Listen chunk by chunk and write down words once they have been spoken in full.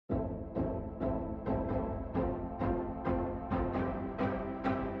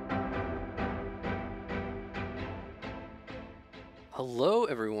Hello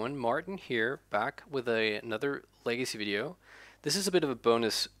everyone, Martin here, back with another Legacy video. This is a bit of a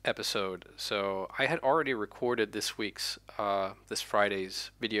bonus episode. So I had already recorded this Friday's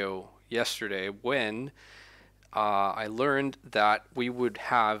video yesterday when I learned that we would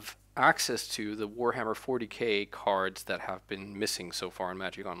have access to the Warhammer 40k cards that have been missing so far in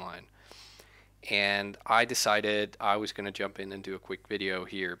Magic Online. And I decided I was going to jump in and do a quick video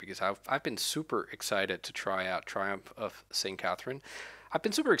here because I've been super excited to try out Triumph of Saint Kathrine. I've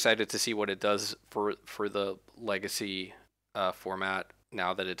been super excited to see what it does for the Legacy format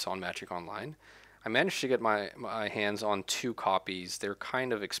now that it's on Magic Online. I managed to get my hands on 2 copies. They're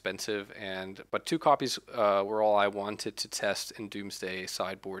kind of expensive, but 2 copies were all I wanted to test in Doomsday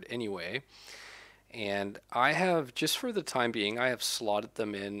sideboard anyway. And I have, just for the time being, I have slotted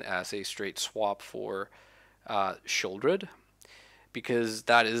them in as a straight swap for Shieldred, because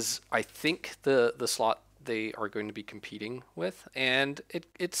that is, I think, the slot they are going to be competing with, and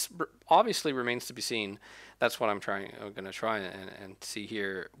it's obviously remains to be seen. That's what I'm going to try and see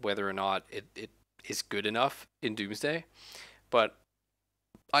here, whether or not it is good enough in Doomsday. But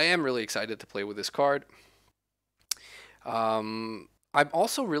I am really excited to play with this card. I'm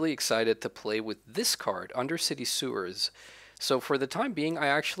also really excited to play with this card, Undercity Sewers. So for the time being, I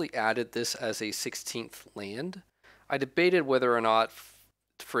actually added this as a 16th land. I debated whether or not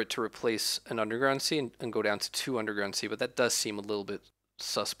for it to replace an Underground Sea and go down to 2 Underground Sea, but that does seem a little bit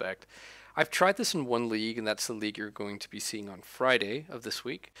suspect. I've tried this in 1 league, and that's the league you're going to be seeing on Friday of this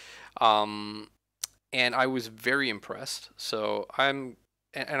week. And I was very impressed. So and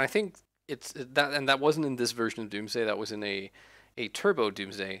I think that wasn't in this version of Doomsday. That was in a Turbo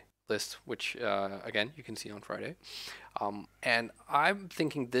Doomsday list, which again you can see on Friday. And I'm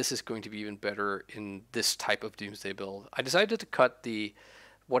thinking this is going to be even better in this type of Doomsday build. I decided to cut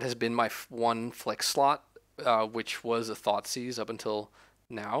what has been my one flex slot, which was a Thoughtseize up until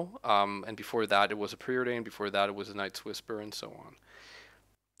now, and before that it was a Preordain. Before that it was a Night's Whisper, and so on.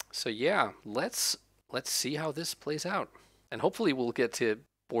 So yeah, let's see how this plays out, and hopefully we'll get to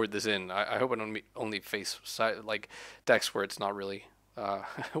board this in. I hope I only face like decks where it's not really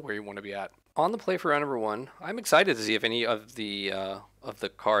where you want to be at. On the play for round number 1, I'm excited to see if any of the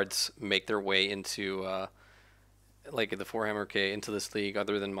cards make their way into like the Warhammer K into this league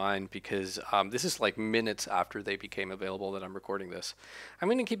other than mine, because this is like minutes after they became available that I'm recording this. I'm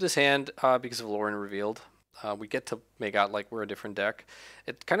going to keep this hand because of Lauren Revealed. We get to make out like we're a different deck.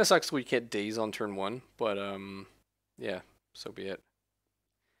 It kind of sucks we get days on turn 1, but yeah, so be it.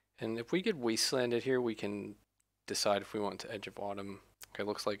 And if we get Wastelanded here, we can decide if we want to Edge of Autumn. Okay,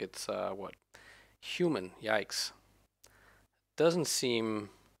 looks like it's, what? Human. Yikes. Doesn't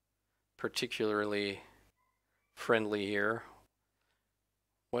seem particularly friendly here.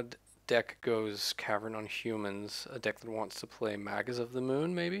 What deck goes Cavern on Humans? A deck that wants to play Magus of the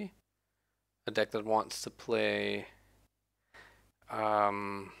Moon, maybe? A deck that wants to play,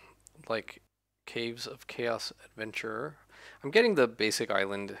 like, Caves of Chaos Adventurer. I'm getting the basic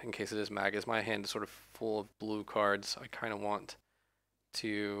island in case it is Magus. My hand is sort of full of blue cards. I kind of want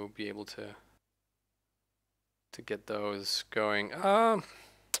to be able to get those going.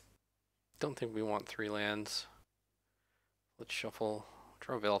 Don't think we want 3 lands. Let's shuffle.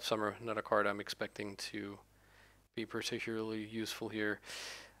 Draw Veil of Summer, not a card I'm expecting to be particularly useful here.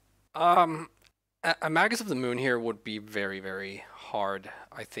 A Magus of the Moon here would be very, very hard,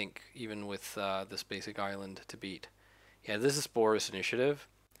 I think, even with this basic island to beat. Yeah, this is Boris Initiative,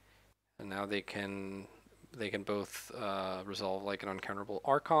 and now they can both resolve like an uncounterable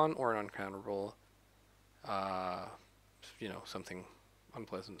Archon or an uncounterable, something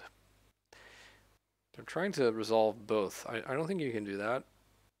unpleasant. They're trying to resolve both. I don't think you can do that.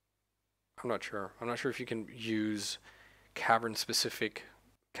 I'm not sure. I'm not sure if you can use cavern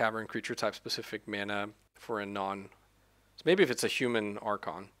creature type specific mana for a non. So maybe if it's a human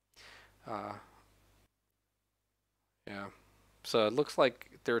Archon. Yeah. So it looks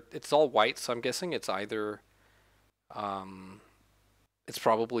like it's all white, so I'm guessing it's either it's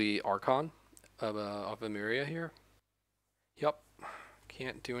probably Archon of Emeria here. Yep.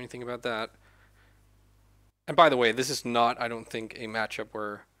 Can't do anything about that. And by the way, this is not, I don't think, a matchup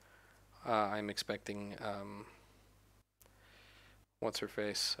where I'm expecting what's her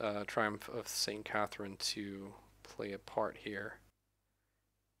face? Triumph of Saint Kathrine to play a part here.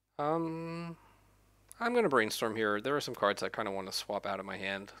 I'm going to brainstorm here. There are some cards I kind of want to swap out of my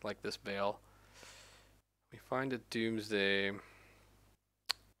hand, like this Veil. We find a Doomsday.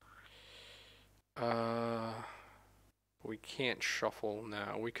 We can't shuffle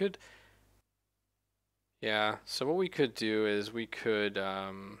now. We could... Yeah, so what we could do is we could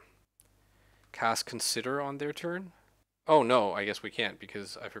cast Consider on their turn. Oh no, I guess we can't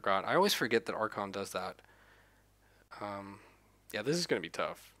because I forgot. I always forget that Archon does that. Yeah, this is gonna be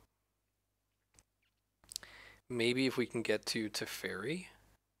tough. Maybe if we can get to Teferi.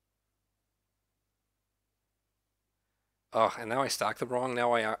 Oh, and now I stacked them wrong.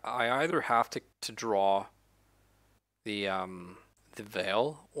 Now I either have to draw the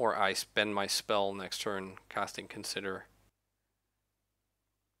Veil, or I spend my spell next turn casting Consider.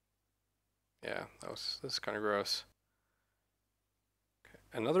 Yeah, this is kind of gross. Okay.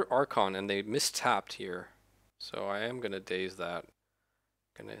 Another Archon, and they mistapped here, so I am gonna daze that.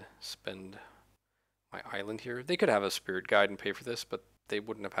 Gonna spend my island here. They could have a Spirit Guide and pay for this, but they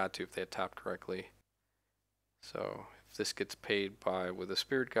wouldn't have had to if they had tapped correctly. So if this gets paid by with a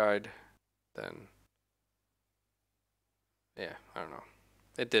Spirit Guide, then yeah, I don't know.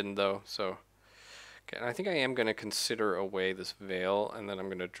 It didn't though, so okay. And I think I am gonna consider away this Veil, and then I'm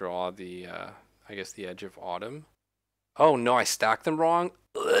gonna draw the I guess the Edge of Autumn. Oh no, I stacked them wrong.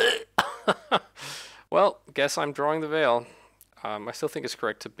 Well, guess I'm drawing the Veil. I still think it's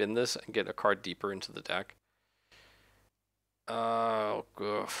correct to bin this and get a card deeper into the deck. Oh,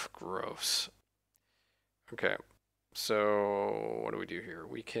 gross. Okay, so what do we do here?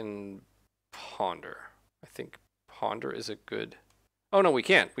 We can ponder. I think ponder is a good... Oh no, we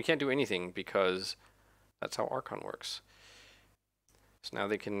can't. We can't do anything because that's how Archon works. So now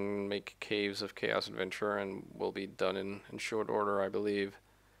they can make Caves of Chaos Adventure and will be done in short order, I believe.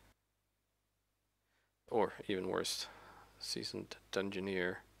 Or even worse, Seasoned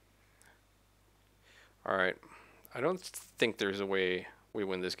Dungeoneer. Alright. I don't think there's a way we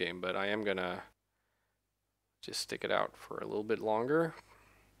win this game, but I am gonna just stick it out for a little bit longer.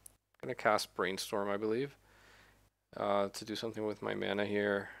 I'm gonna cast Brainstorm, I believe, to do something with my mana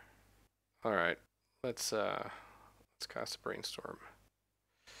here. Alright, let's cast Brainstorm.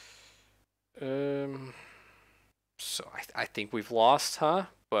 So I think we've lost, huh?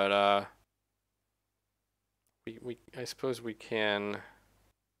 But I suppose we can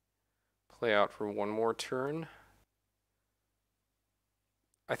play out for one more turn.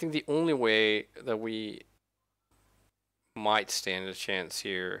 I think the only way that we might stand a chance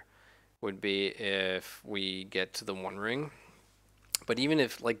here would be if we get to the One Ring. But even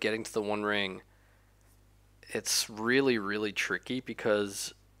if like getting to the One Ring, it's really, really tricky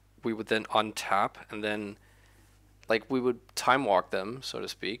because we would then untap and then like we would time walk them, so to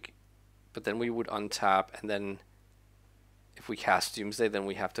speak, but then we would untap and then if we cast Doomsday, then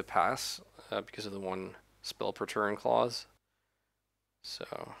we have to pass because of the one spell per turn clause.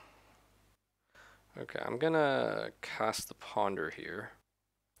 So, okay, I'm gonna cast the Ponder here.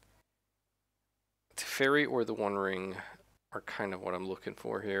 The Fairy or the One Ring are kind of what I'm looking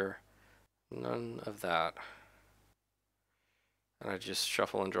for here. None of that. And I just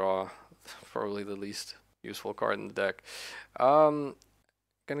shuffle and draw probably the least useful card in the deck. Gonna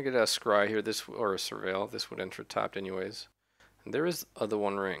get a Scry here, this or a Surveil. This would enter tapped anyways. And there is the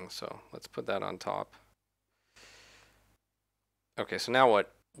One Ring, so let's put that on top. Okay, so now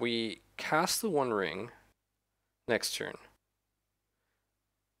what? We cast the One Ring next turn.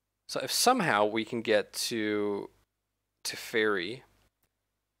 So if somehow we can get to Fairy,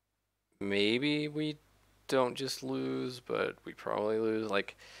 maybe we don't just lose, but we probably lose.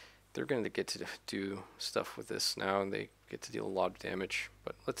 Like, they're going to get to do stuff with this now, and they get to deal a lot of damage.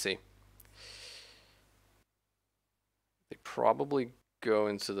 But let's see. They probably go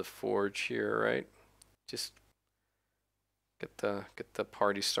into the Forge here, right? Just get the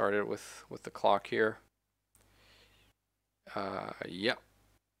party started with the clock here. Yeah.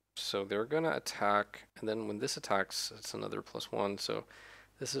 So they're gonna attack, and then when this attacks, it's another +1. So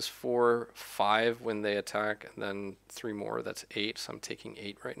this is 4, 5 when they attack, and then 3 more. That's 8. So I'm taking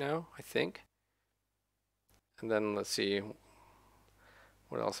 8 right now, I think. And then let's see,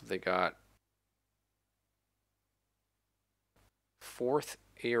 what else have they got? 4th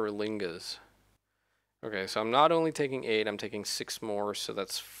Aerlingas. Okay, so I'm not only taking 8, I'm taking 6 more, so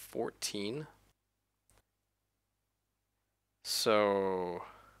that's 14. So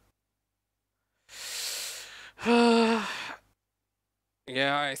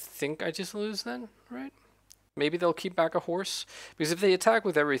yeah, I think I just lose then, right? Maybe they'll keep back a horse, because if they attack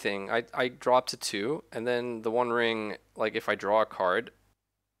with everything, I drop to 2, and then the One Ring, like if I draw a card,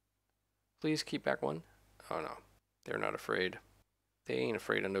 please keep back 1. Oh no, they're not afraid. They ain't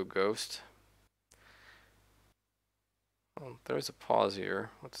afraid of no ghost. Oh, there's a pause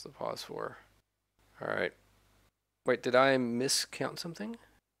here. What's the pause for? Alright. Wait, did I miscount something?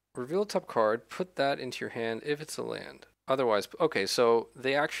 Reveal top card, put that into your hand if it's a land. Otherwise, okay, so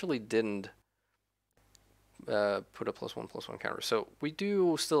they actually didn't put a +1/+1 counter. So we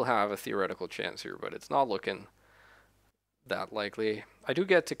do still have a theoretical chance here, but it's not looking that likely. I do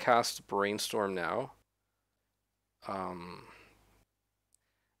get to cast Brainstorm now. And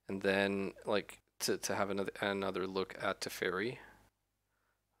then like to have another look at Teferi.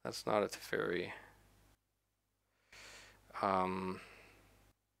 That's not a Teferi.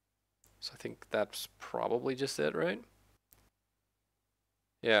 So I think that's probably just it, right?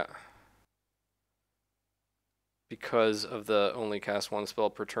 Yeah. Because of the only cast one spell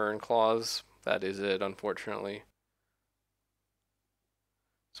per turn clause, that is it, unfortunately.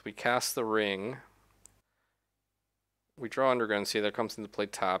 So we cast the ring. We draw Underground Sea, that comes into play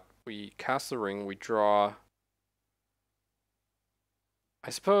tap. We cast the ring, we draw. I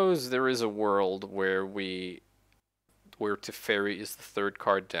suppose there is a world where Teferi is the third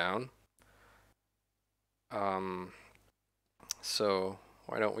card down. So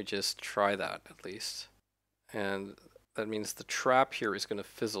why don't we just try that at least? And that means the trap here is going to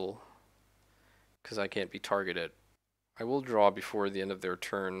fizzle because I can't be targeted. I will draw before the end of their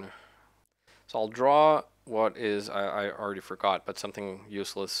turn. So I'll draw what is, I already forgot, but something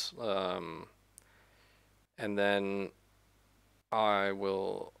useless. And then I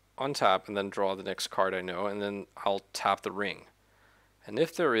will untap and then draw the next card I know, and then I'll tap the ring. And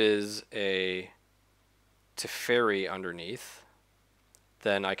if there is a Teferi underneath,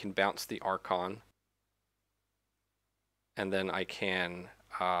 then I can bounce the Archon, and then I can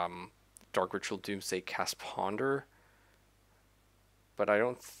Dark Ritual Doomsday cast Ponder. But I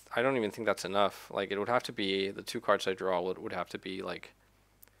don't even think that's enough. Like, it would have to be, the two cards I draw would have to be like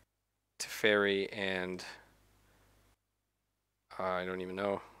Teferi and I don't even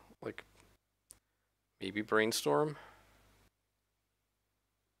know, like maybe Brainstorm.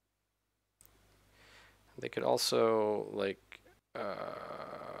 They could also like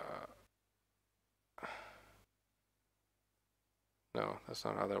no, that's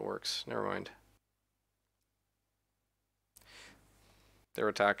not how that works. Never mind. They're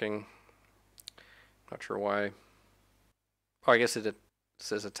attacking. Not sure why. Oh, I guess it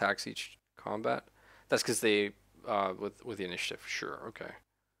says attacks each combat. That's because they with the initiative. Sure, okay.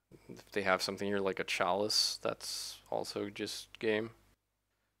 If they have something here like a chalice, that's also just game.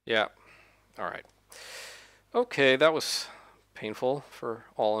 Yeah. All right. Okay, that was painful for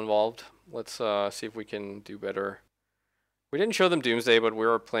all involved. Let's see if we can do better. We didn't show them Doomsday, but we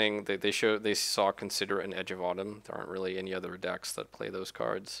were playing. They saw Consider and Edge of Autumn. There aren't really any other decks that play those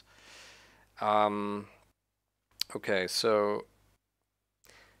cards. Okay, so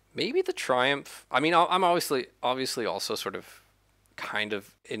maybe the Triumph. I mean, I'm obviously also sort of kind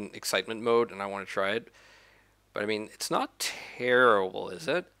of in excitement mode, and I want to try it. But I mean, it's not terrible, is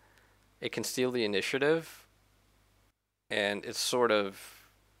it? It can steal the initiative, and it's sort of.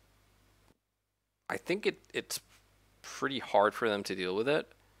 I think it's pretty hard for them to deal with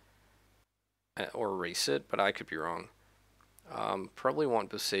it or erase it, but I could be wrong. Probably want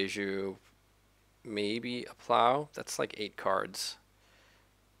Boseiju, maybe a Plow. That's like 8 cards.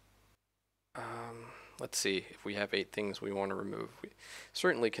 Let's see if we have 8 things we want to remove. We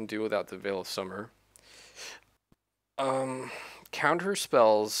certainly can do without the Veil of Summer. Counter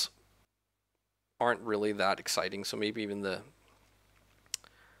spells aren't really that exciting, so maybe even the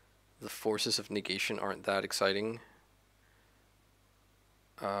Forces of Negation aren't that exciting.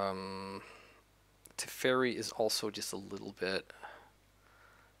 Teferi is also just a little bit.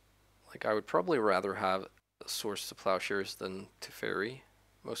 Like, I would probably rather have Source to Plowshares than Teferi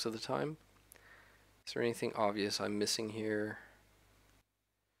most of the time. Is there anything obvious I'm missing here?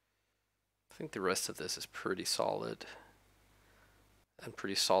 I think the rest of this is pretty solid. And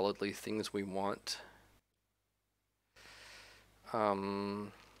pretty solidly things we want.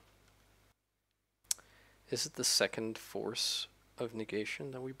 Is it the second Force of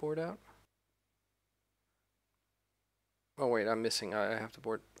Negation that we board out? Oh wait, I'm missing. I have to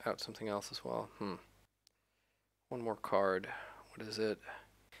board out something else as well. One more card. What is it?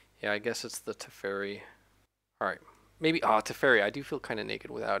 Yeah, I guess it's the Teferi. Alright. Maybe, Teferi. I do feel kind of naked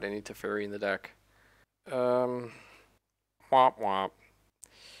without any Teferi in the deck. Womp womp.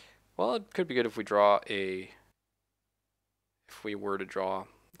 Well, it could be good if we were to draw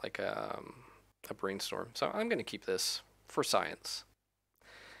like a Brainstorm. So I'm going to keep this for science.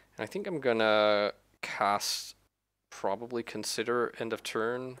 And I think I'm going to cast probably Consider end of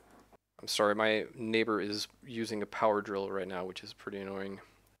turn. I'm sorry, my neighbor is using a power drill right now, which is pretty annoying.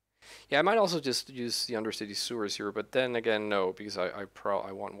 Yeah, I might also just use the Undercity Sewers here, but then again, no, because I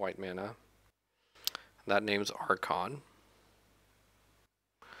want white mana. That name's Archon.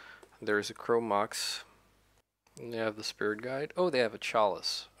 There's a Crow Mox. And they have the Spirit Guide. Oh, they have a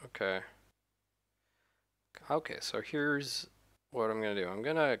Chalice. Okay. Okay, so here's what I'm going to do. I'm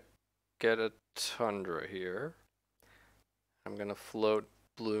going to get a Tundra here. I'm going to float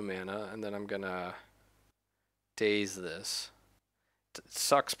blue mana, and then I'm going to daze this. It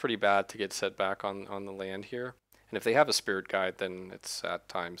sucks pretty bad to get set back on the land here. And if they have a spirit guide, then it's at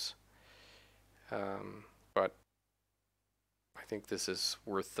times. But I think this is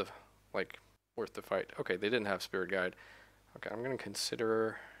worth the fight. Okay, they didn't have spirit guide. Okay, I'm gonna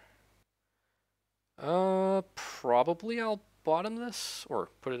consider. Probably I'll bottom this or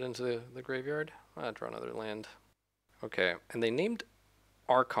put it into the graveyard. I'll draw another land. Okay, and they named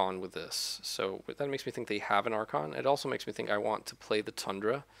Archon with this, so that makes me think they have an Archon. It also makes me think I want to play the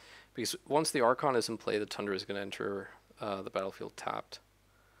Tundra, because once the Archon is in play, the Tundra is going to enter the battlefield tapped.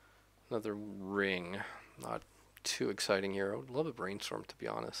 Another ring. Not too exciting here. I would love a brainstorm, to be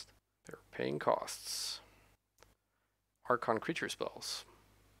honest. They're paying costs. Archon creature spells.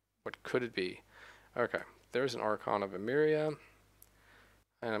 What could it be? Okay, there's an Archon of Emeria,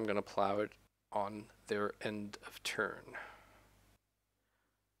 and I'm going to plow it on their end of turn.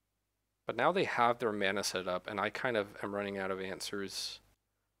 But now they have their mana set up, and I kind of am running out of answers.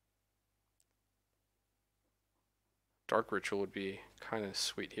 Dark Ritual would be kind of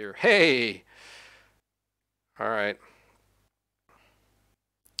sweet here. Hey! Alright.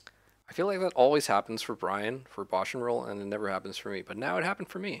 I feel like that always happens for Brian, for Bosch and Roll, and it never happens for me. But now it happened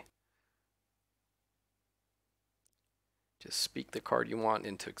for me. Just speak the card you want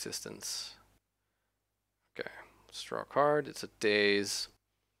into existence. Okay, let's draw a card. It's a Daze.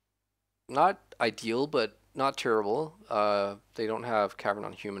 Not ideal, but not terrible. They don't have Cavern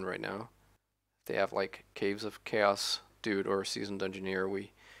on Human right now. They have like Caves of Chaos Dude or Seasoned Engineer.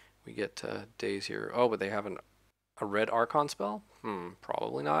 We get Daze here. Oh, but they have a red Archon spell?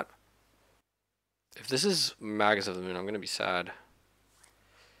 Probably not. If this is Magus of the Moon, I'm going to be sad.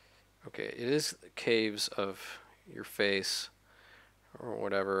 Okay, it is Caves of Your Face or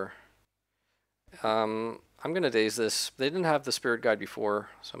whatever. I'm going to daze this. They didn't have the spirit guide before,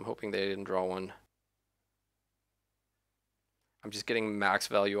 so I'm hoping they didn't draw one. I'm just getting max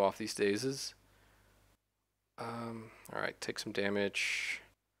value off these dazes. Alright, take some damage.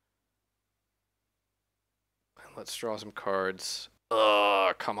 And let's draw some cards.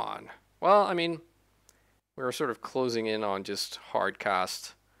 Ugh, come on. Well, I mean, we're sort of closing in on just hard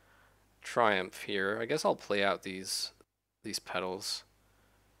cast Triumph here. I guess I'll play out these petals.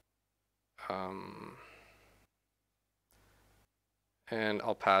 And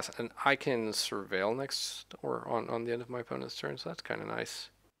I'll pass. And I can surveil next or on the end of my opponent's turn, so that's kind of nice.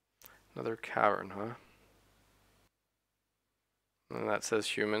 Another cavern, huh? And that says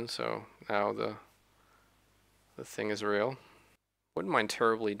human, so now the thing is real. Wouldn't mind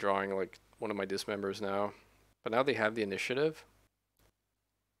terribly drawing like one of my dismembers now, but now they have the initiative.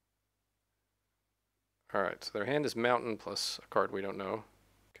 Alright, so their hand is mountain plus a card we don't know.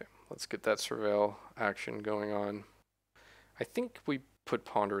 Okay, let's get that surveil action going on. I think we put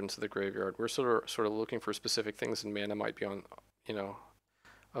Ponder into the graveyard. We're sort of looking for specific things, and mana might be on, you know,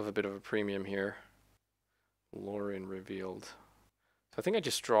 of a bit of a premium here. Lorien revealed. So I think I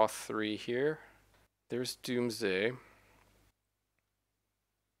just draw 3 here. There's Doomsday.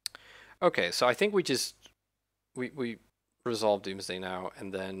 Okay, so I think we just we resolve Doomsday now,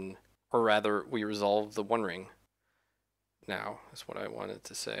 and then, or rather, we resolve the One Ring now, is what I wanted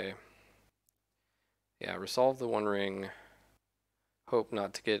to say. Yeah, resolve the One Ring. Hope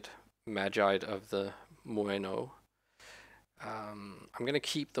not to get Magi'd of the Moeno. I'm going to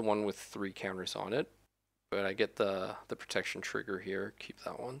keep the one with 3 counters on it, but I get the protection trigger here. Keep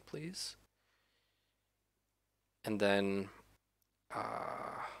that one, please. And then,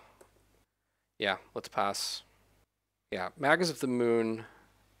 yeah, let's pass. Yeah, Magus of the Moon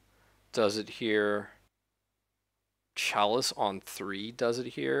does it here. Chalice on 3 does it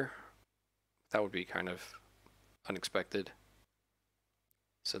here. That would be kind of unexpected.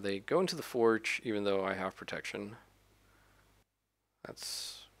 So they go into the Forge, even though I have protection.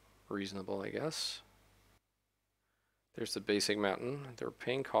 That's reasonable, I guess. There's the basic mountain. They're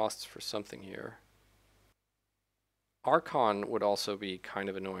paying costs for something here. Archon would also be kind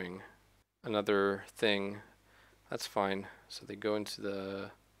of annoying. Another thing. That's fine. So they go into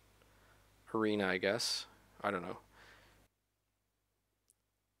the arena, I guess. I don't know.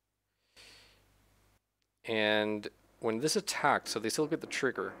 And when this attacked, so they still get the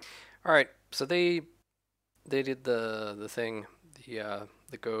trigger. All right, so they did the thing,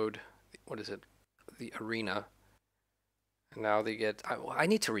 the goad. What is it? The arena. And now they get. I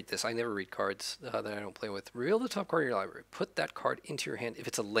need to read this. I never read cards that I don't play with. Reveal the top card of your library. Put that card into your hand if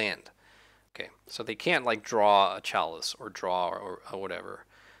it's a land. Okay, so they can't like draw a chalice or draw or whatever.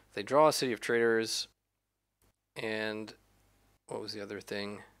 They draw a City of Traders. And what was the other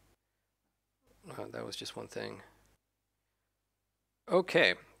thing? That was just one thing.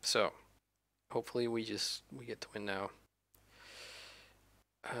 Okay, so hopefully we get to win now.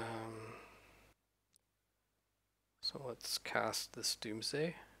 So let's cast this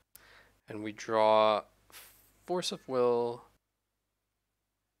Doomsday, and we draw Force of Will,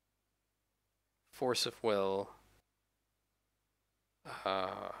 Force of Will,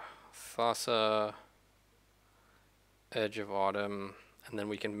 Thassa, Edge of Autumn, and then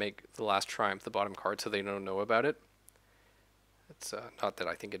we can make the last Triumph the bottom card so they don't know about it. It's not that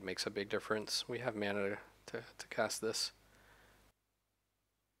I think it makes a big difference. We have mana to cast this.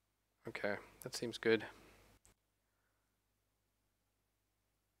 Okay, that seems good.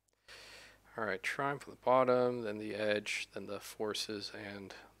 Alright, Triumph on the bottom, then the Edge, then the Forces,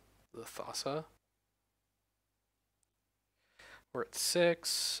 and the Thassa. We're at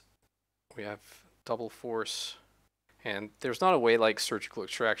 6. We have double Force. And there's not a way like Surgical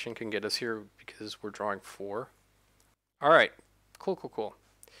Extraction can get us here because we're drawing 4. Alright, cool.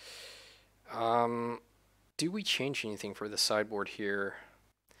 Do we change anything for the sideboard here?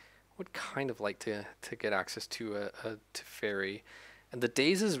 Would kind of like to get access to a Teferi. And the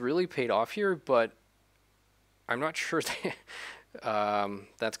Dazes really paid off here, but I'm not sure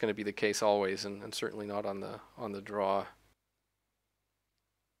that's going to be the case always, and certainly not on the draw.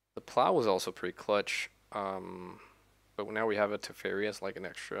 The Plow was also pretty clutch, but now we have a Teferi as like an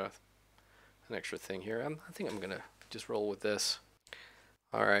extra thing here. I think I'm gonna just roll with this.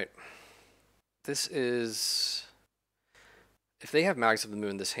 All right, this is. If they have Mags of the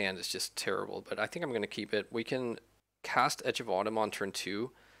Moon, this hand is just terrible, but I think I'm going to keep it. We can cast Edge of Autumn on turn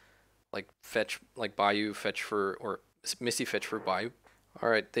 2, like fetch, like Bayou, fetch for, or Misty fetch for Bayou.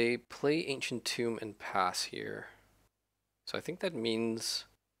 Alright, they play Ancient Tomb and pass here. So I think that means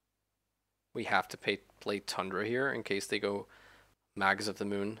we have to play Tundra here in case they go Mags of the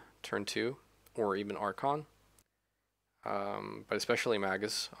Moon turn 2, or even Archon. But especially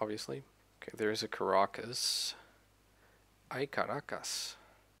Magus, obviously. Okay, there's a Caracas. Ay Caracas.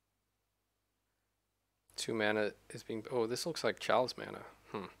 2 mana is being... Oh, this looks like Chalice mana.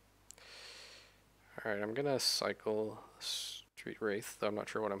 Alright, I'm gonna cycle Street Wraith, though I'm not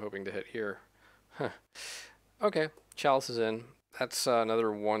sure what I'm hoping to hit here. Okay, Chalice is in. That's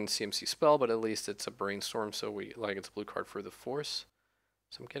another 1 CMC spell, but at least it's a Brainstorm, so it's a blue card for the Force.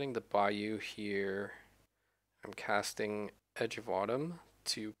 So I'm getting the Bayou here. I'm casting Edge of Autumn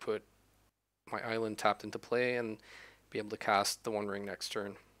to put my island tapped into play and be able to cast the One Ring next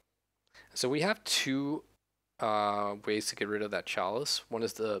turn. So we have 2 ways to get rid of that Chalice. One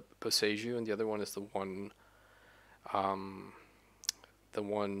is the Boseiju, and the other one is the one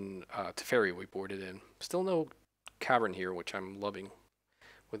Teferi we boarded in. Still no Cavern here, which I'm loving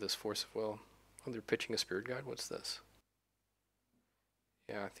with this Force of Will. Oh, they're pitching a Spirit Guide. What's this?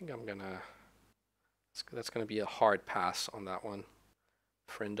 Yeah, I think I'm gonna... That's gonna be a hard pass on that one.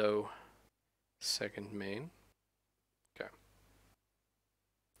 Friendo, second main. Okay.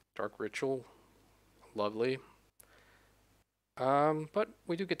 Dark Ritual, lovely. But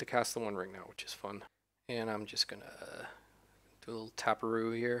we do get to cast the One Ring now, which is fun. And I'm just gonna do a little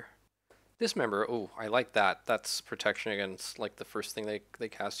Taparoo here. Dismember, oh, I like that. That's protection against like the first thing they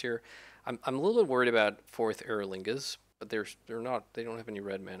cast here. I'm a little bit worried about 4th Eralingas, but they don't have any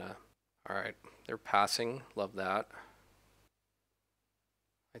red mana. Alright, they're passing, love that.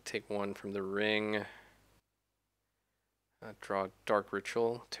 I take 1 from the ring. Draw Dark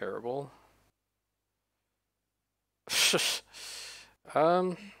Ritual, terrible.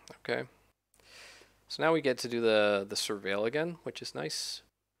 Okay. So now we get to do the Surveil again, which is nice.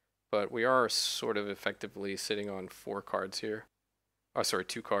 But we are sort of effectively sitting on 4 cards here. Oh, sorry,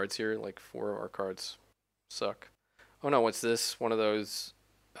 2 cards here. Like 4 of our cards suck. Oh no, what's this? One of those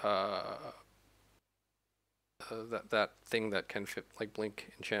that thing that can fit like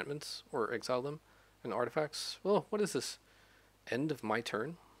blink enchantments or exile them and artifacts. Oh, what is this? End of my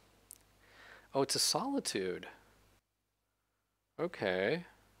turn? Oh, it's a Solitude. Okay.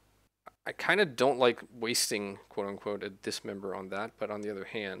 I kind of don't like wasting, quote unquote, a Dismember on that, but on the other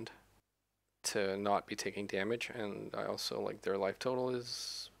hand, to not be taking damage, and I also like their life total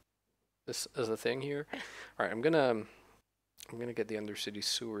is this as a thing here. All right, I'm gonna get the Undercity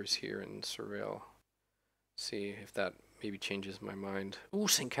Sewers here in Surveil. See if that maybe changes my mind. Ooh,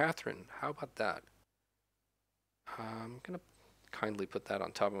 Saint Kathrine. How about that? I'm gonna kindly put that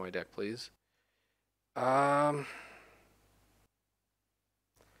on top of my deck, please.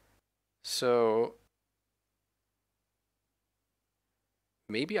 So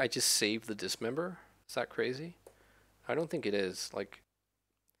maybe I just save the Dismember? Is that crazy? I don't think it is. Like,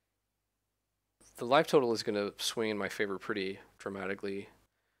 the life total is going to swing in my favor pretty dramatically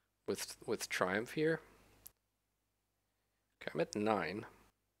with Triumph here. Okay, I'm at 9.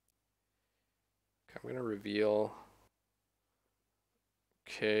 Okay, I'm gonna reveal.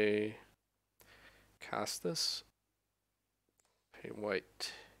 Okay, cast this. Pay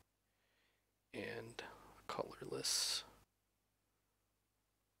white and colorless.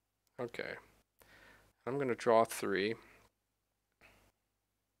 Okay, I'm gonna draw 3.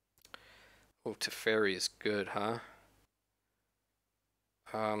 Oh, Teferi is good, huh?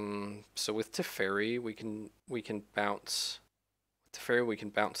 So with Teferi, we can bounce. With Teferi, we can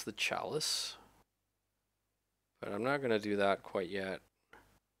bounce the Chalice, but I'm not gonna do that quite yet.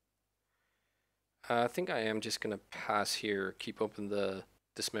 I think I am just gonna pass here. Keep open the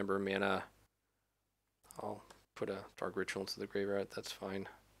Dismember mana. I'll put a Dark Ritual into the graveyard. That's fine.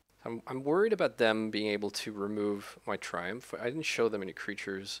 I'm worried about them being able to remove my Triumph. I didn't show them any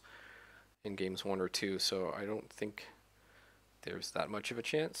creatures in games 1 or 2, so I don't think there's that much of a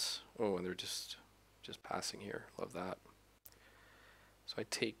chance. Oh, and they're just passing here. Love that. So I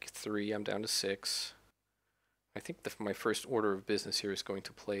take 3. I'm down to 6. I think my first order of business here is going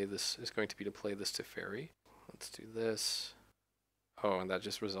to play this. Is going to be to play this Teferi. Let's do this. Oh, and that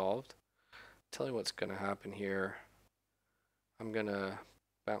just resolved. Tell you what's gonna happen here. I'm gonna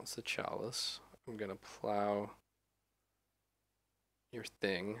bounce the Chalice. I'm gonna plow your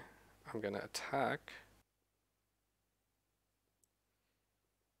thing. I'm gonna attack.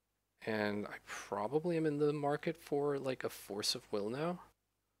 And I probably am in the market for like a Force of Will now.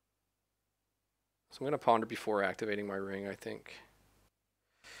 So I'm gonna ponder before activating my ring, I think.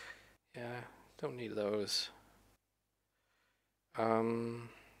 Yeah, don't need those.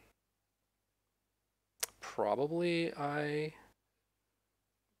 Probably I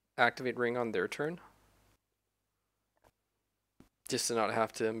activate ring on their turn. Just to not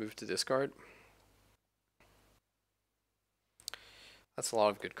have to move to discard. That's a lot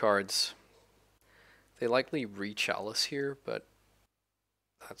of good cards. They likely re-Chalice here, but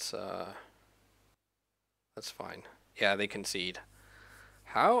that's fine. Yeah, they concede.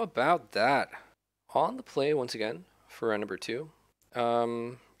 How about that? On the play once again for round number 2.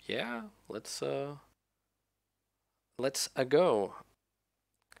 Yeah, let's go.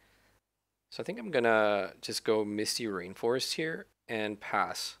 So I think I'm gonna just go Misty Rainforest here and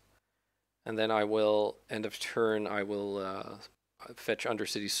pass. And then I will, end of turn, I will fetch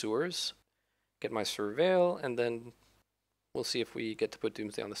Undercity Sewers, get my Surveil, and then we'll see if we get to put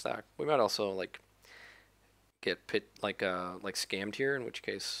Doomsday on the stack. We might also like get scammed here, in which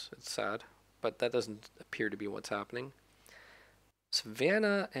case it's sad. But that doesn't appear to be what's happening.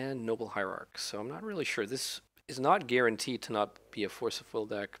 Savannah and Noble Hierarch. So I'm not really sure. This is not guaranteed to not be a Force of Will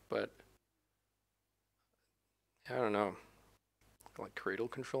deck, but I don't know. Like Cradle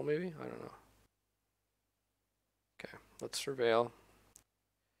Control, maybe? I don't know. Okay, let's Surveil.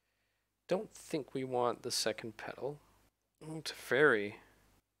 Don't think we want the second petal. Oh, Teferi.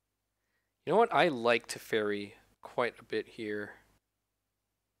 You know what? I like Teferi quite a bit here.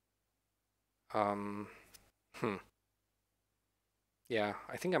 Yeah,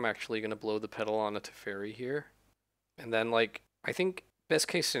 I think I'm actually gonna blow the petal on a Teferi here. And then like I think best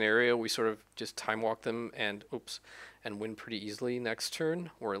case scenario we sort of just time walk them and and win pretty easily next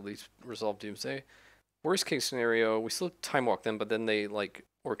turn, or at least resolve Doomsday. Worst case scenario, we still time walk them, but then they like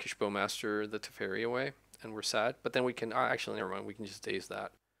Orcish Bowmaster the Teferi away, and we're sad. But then we can actually never mind. We can just daze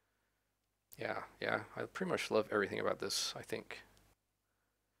that. Yeah. I pretty much love everything about this. I think.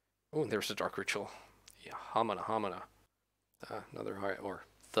 Oh, there's a Dark Ritual. Yeah, Hamana. Another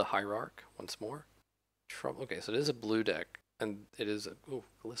the Hierarch once more. Trouble. Okay, so it is a blue deck, and it is a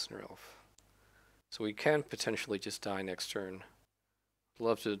Glistener Elf. So we can potentially just die next turn.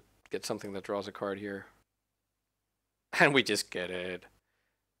 Love to get something that draws a card here. And we just get it.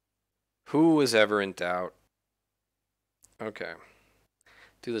 Who was ever in doubt? Okay.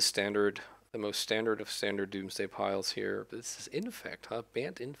 Do the most standard of standard Doomsday piles here. But this is Infect, huh?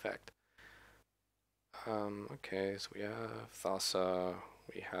 Bant Infect. Okay, so we have Thassa.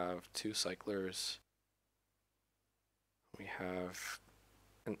 We have 2 Cyclers. We have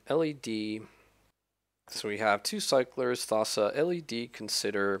an LED. So we have 2 Cyclers, Thassa, LED,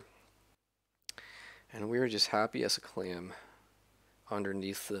 Consider. And we're just happy as a clam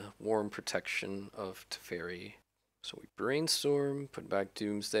underneath the warm protection of Teferi. So we Brainstorm, put back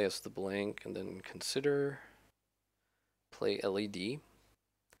Doomsday as the blank, and then Consider, play LED.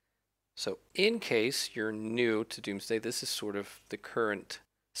 So in case you're new to Doomsday, this is sort of the current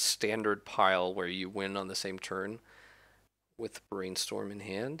standard pile where you win on the same turn with Brainstorm in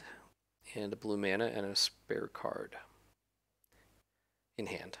hand, and a blue mana and a spare card in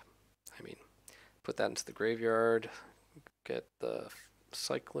hand. I mean, put that into the graveyard, get the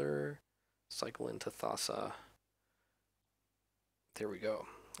Cycler, cycle into Thassa. There we go.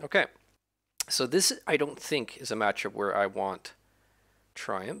 Okay. So this, I don't think, is a matchup where I want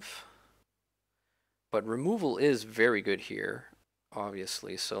Triumph. But removal is very good here,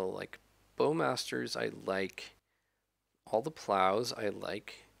 obviously. So, like, Bowmasters, I like. All the plows, I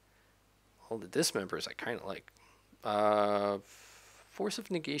like. All the dismembers, I kind of like. Force of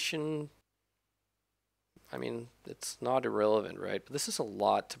negation, I mean, it's not irrelevant, right? But this is a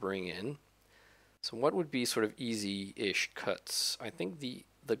lot to bring in. So what would be sort of easy-ish cuts? I think the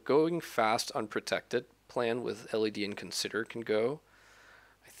going fast unprotected plan with LED and Consider can go.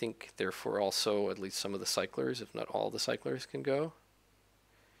 I think, therefore, also at least some of the cyclers, if not all the cyclers, can go.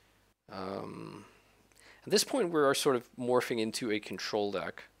 At this point, we're sort of morphing into a control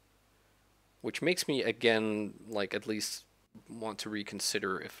deck, which makes me, again, like, at least want to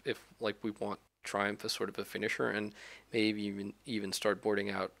reconsider if like, we want Triumph as sort of a finisher and maybe even start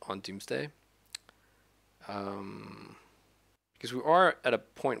boarding out on Doomsday. Because we are at a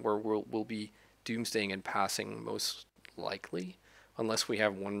point where we'll be Doomsdaying and passing most likely, unless we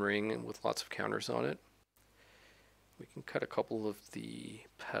have one ring with lots of counters on it. We can cut a couple of the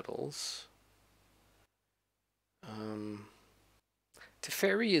petals.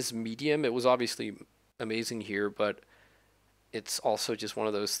 Teferi is medium. It was obviously amazing here, but it's also just one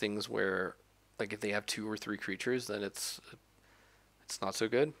of those things where, like, if they have 2 or 3 creatures, then it's not so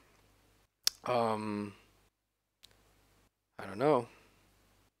good. I don't know.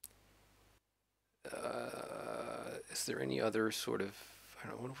 Is there any other sort of, I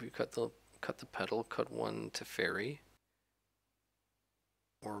don't know, what if we cut the petal, cut 1 Teferi,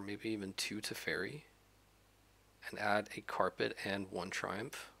 or maybe even 2 Teferi, and add a carpet and 1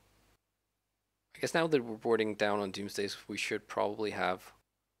 Triumph. I guess now that we're boarding down on Doomsdays, we should probably have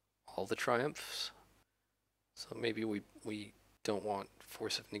all the Triumphs. So maybe we don't want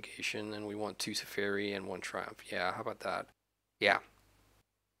Force of Negation, and we want 2 Teferi and 1 Triumph. Yeah, how about that? Yeah.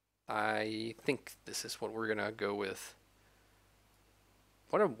 I think this is what we're gonna go with.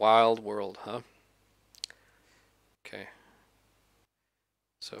 What a wild world, huh? Okay.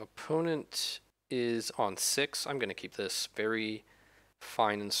 So opponent is on 6. I'm gonna keep this. Very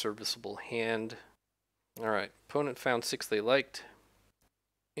fine and serviceable hand. Alright, opponent found 6 they liked.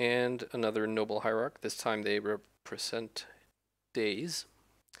 And another Noble Hierarch. This time they represent days.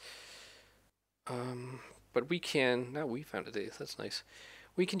 But we can, now we found a days, that's nice.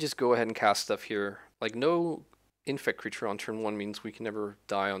 We can just go ahead and cast stuff here. Like, no infect creature on turn 1 means we can never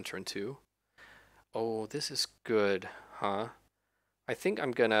die on turn 2. Oh, this is good, huh? I think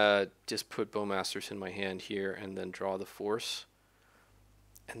I'm gonna just put Bowmasters in my hand here and then draw the Force.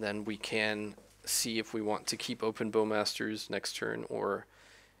 And then we can see if we want to keep open Bowmasters next turn or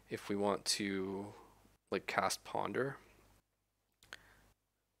if we want to, like, cast Ponder.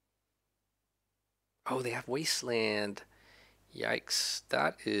 Oh, they have Wasteland. Yikes.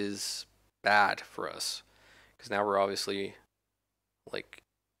 That is bad for us. Because now we're obviously, like,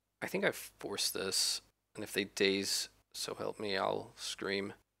 I think I've forced this. And if they daze, so help me, I'll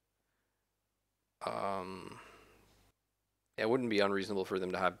scream. Yeah, it wouldn't be unreasonable for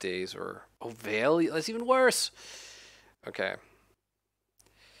them to have daze or... Oh, Veil? That's even worse! Okay.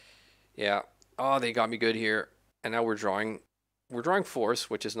 Yeah. Oh, they got me good here. And now we're drawing Force,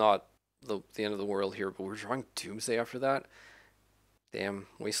 which is not the end of the world here, but we're drawing Doomsday after that. Damn,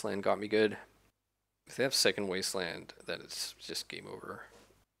 Wasteland got me good. If they have second Wasteland, then it's just game over.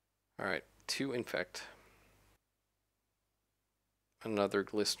 Alright, 2 Infect. Another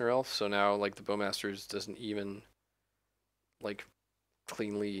Glistener Elf, so now, like, the Bowmasters doesn't even, like,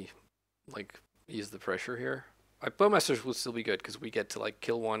 cleanly, like, ease the pressure here. Bowmasters will still be good, because we get to, like,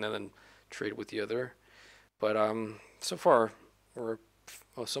 kill one and then trade with the other. But, so far, we're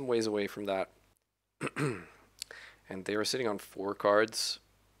some ways away from that. And they are sitting on 4 cards,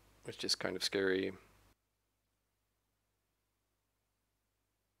 which is kind of scary.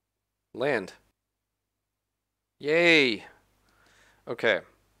 Land. Yay! Okay.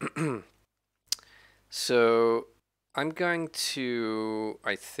 So, I'm going to,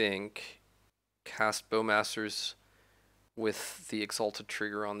 I think, cast Bowmasters with the Exalted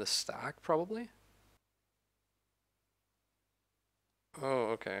Trigger on this stack, probably. Oh,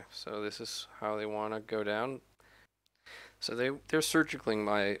 okay. So this is how they want to go down. So they're surgicling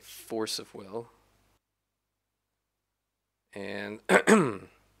my Force of Will. And I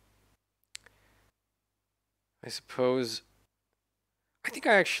suppose, I think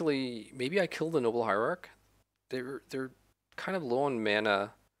I actually, maybe I killed the Noble Hierarch. They're kind of low on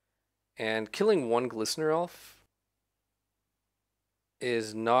mana, and killing 1 Glistener Elf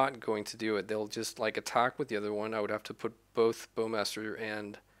is not going to do it. They'll just, like, attack with the other one. I would have to put both Bowmaster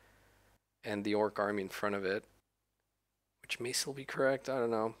and the Orc army in front of it, which may still be correct. I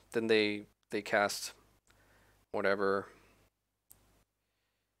don't know. Then they cast whatever.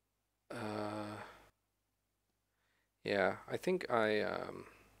 Yeah, I think I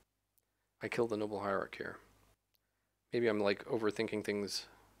killed the Noble Hierarch here. Maybe I'm like overthinking things.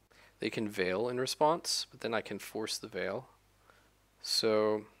 They can veil in response, but then I can force the veil.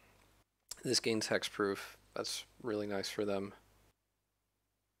 So this gains hexproof. That's really nice for them.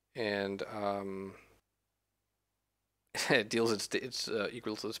 And it deals it's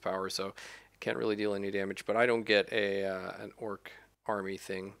equal to its power, so it can't really deal any damage. But I don't get a an orc army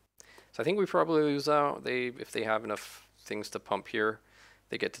thing, so I think we probably lose out. If they have enough things to pump here,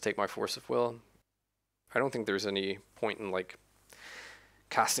 they get to take my force of will. I don't think there's any point in like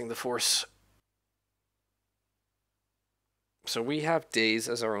casting the force. So we have Daze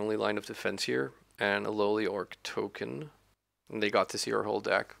as our only line of defense here, and a lowly orc token, and they got to see our whole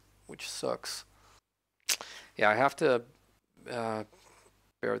deck, which sucks. Yeah, I have to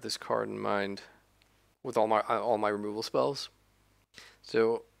bear this card in mind with all my removal spells.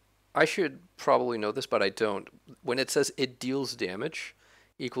 So I should probably know this, but I don't. When it says it deals damage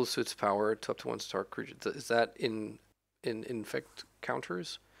equals to its power to up to one star creature, is that in infect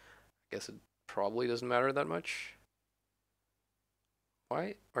counters? I guess it probably doesn't matter that much.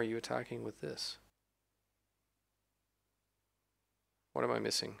 Why are you attacking with this? What am I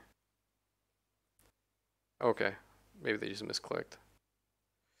missing? Okay, maybe they just misclicked.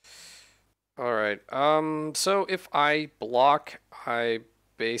 Alright, so if I block, I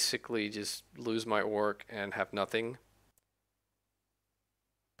basically just lose my orc and have nothing.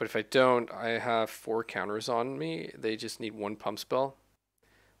 But if I don't, I have 4 counters on me. They just need 1 pump spell.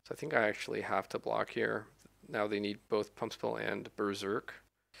 So I think I actually have to block here. Now they need both pump spell and berserk.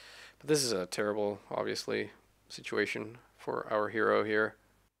 But this is a terrible, obviously, situation for our hero here.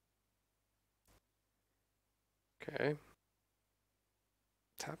 Okay.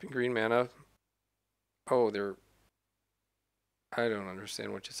 Tapping green mana. Oh, they're... I don't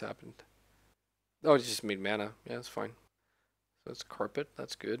understand what just happened. Oh, it just made mana. Yeah, that's fine. So it's carpet.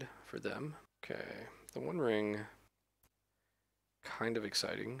 That's good for them. Okay. The One Ring, kind of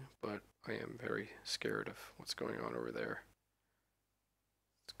exciting, but I am very scared of what's going on over there.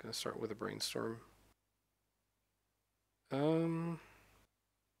 It's going to start with a brainstorm.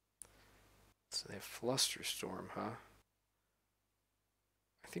 So they have Flusterstorm, huh?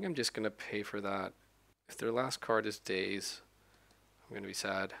 I think I'm just going to pay for that. If their last card is Daze, I'm going to be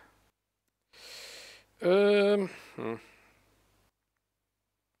sad.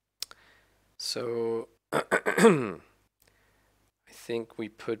 So I think we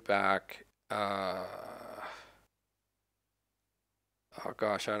put back oh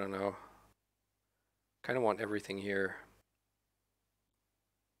gosh, I don't know. Kind of want everything here.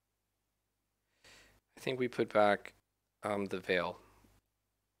 I think we put back the Veil.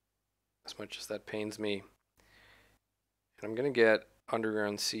 As much as that pains me. And I'm going to get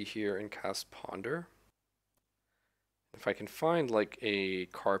Underground Sea here and cast Ponder. If I can find like a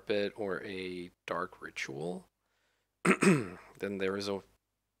carpet or a dark ritual, then there's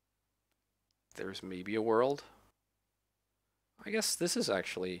maybe a world. I guess this is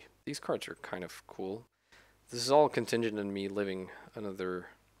actually, these cards are kind of cool. This is all contingent on me living another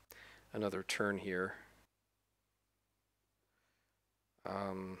turn here.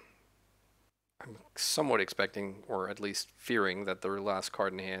 I'm somewhat expecting, or at least fearing, that the last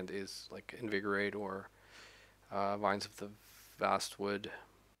card in hand is like Invigorate or Vines of the Vastwood.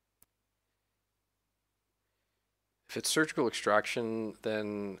 If it's Surgical Extraction,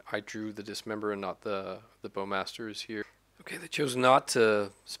 then I drew the Dismember and not the Bowmasters here. Okay, they chose not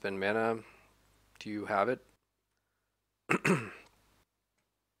to spend mana. Do you have it?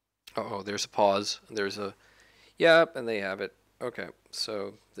 Uh-oh, there's a pause. There's a... Yep, and they have it. Okay,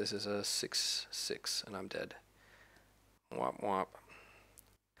 so this is a 6/6, and I'm dead. Womp womp.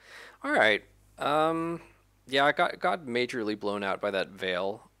 Alright, yeah, I got majorly blown out by that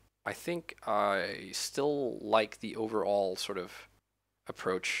Veil. I think I still like the overall sort of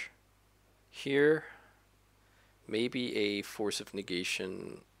approach here. Maybe a Force of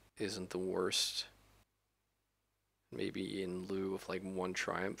Negation isn't the worst. Maybe in lieu of like 1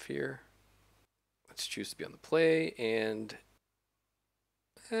 Triumph here. Let's choose to be on the play, and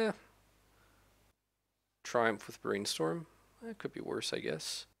Triumph with Brainstorm. That could be worse, I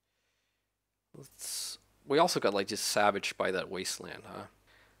guess. We also got like just savaged by that Wasteland, huh?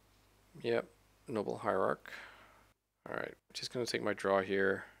 Yep, Noble Hierarch. Alright, just gonna take my draw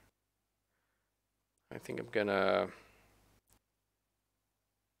here. I think I'm gonna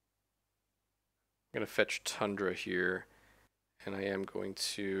fetch Tundra here, and I am going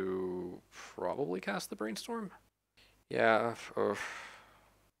to probably cast the Brainstorm. Yeah,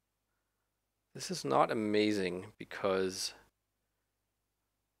 this is not amazing because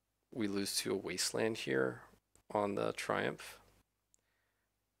we lose to a wasteland here on the Triumph,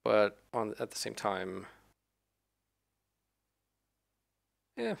 but on at the same time,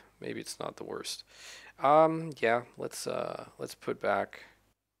 yeah, maybe it's not the worst. Yeah, let's put back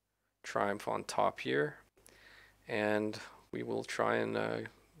Triumph on top here, and we will try and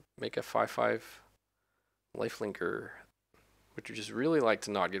make a 5/5 lifelinker, which would just really like to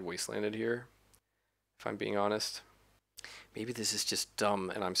not get wastelanded here, if I'm being honest. Maybe this is just dumb,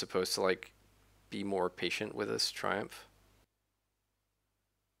 and I'm supposed to like be more patient with this Triumph.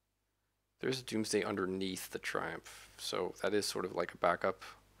 There's a Doomsday underneath the Triumph, so that is sort of like a backup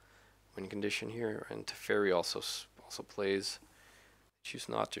win condition here. And Teferi also plays. Choose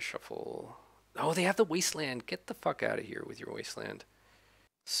not to shuffle. Oh, they have the Wasteland. Get the fuck out of here with your Wasteland.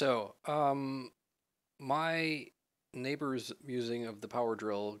 So, my neighbor's using of the power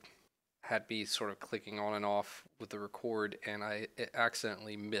drill had me sort of clicking on and off with the record, and I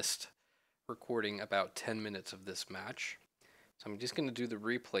accidentally missed recording about 10 minutes of this match. So I'm just going to do the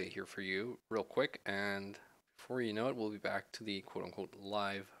replay here for you real quick, and before you know it, we'll be back to the quote-unquote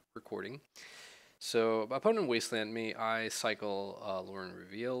live recording. So, opponent Wasteland me, I cycle Lauren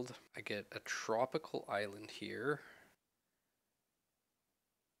Revealed. I get a tropical island here.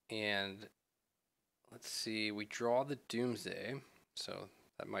 And let's see, we draw the Doomsday, so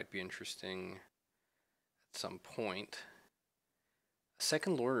that might be interesting at some point. A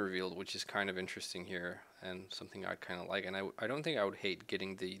second Lauren Revealed, which is kind of interesting here, and something I kind of like, and I don't think I would hate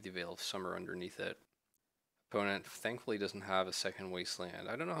getting the Veil of Summer underneath it. Opponent thankfully doesn't have a second Wasteland.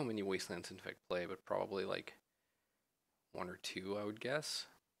 I don't know how many Wastelands in fact play, but probably like 1 or 2, I would guess.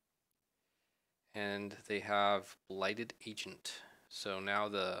 And they have Blighted Agent. So now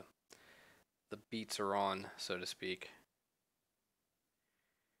the beats are on, so to speak.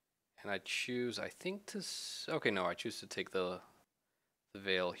 And I choose, I think to, okay, no, I choose to take the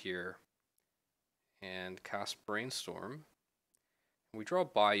Veil here and cast Brainstorm. We draw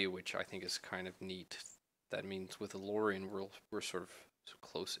Bayou, which I think is kind of neat. That means with Lorien, we're sort of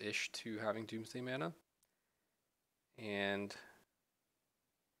close-ish to having Doomsday mana. And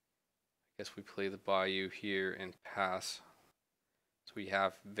I guess we play the Bayou here and pass. So we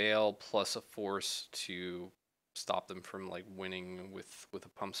have Veil plus a force to stop them from like winning with a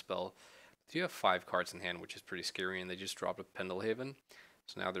pump spell. But you have 5 cards in hand, which is pretty scary, and they just dropped a Pendelhaven.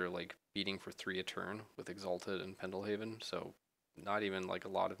 So now they're like beating for 3 a turn with Exalted and Pendelhaven. So not even like a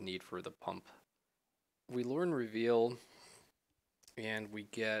lot of need for the pump. We learn Reveal, and we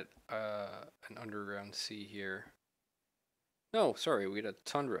get an Underground Sea here. No, sorry, we get a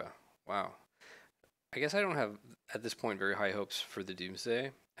Tundra. Wow. I guess I don't have, at this point, very high hopes for the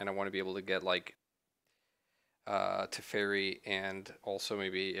Doomsday, and I want to be able to get, like, Teferi, and also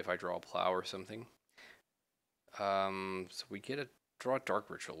maybe if I draw a Plow or something. So we get a draw Dark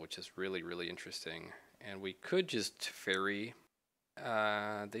Ritual, which is really, really interesting. And we could just Teferi.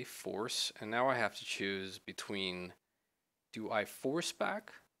 They force, and now I have to choose between, do I force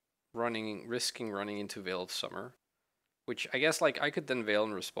back, risking running into Veil of Summer, which I guess, like, I could then Veil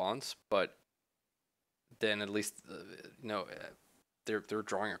in response, but then at least, they're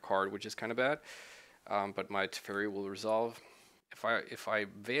drawing a card, which is kind of bad. But my Teferi will resolve. If I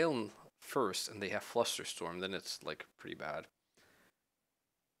Veil first and they have Flusterstorm, then it's like pretty bad.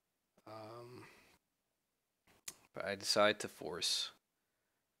 But I decide to force.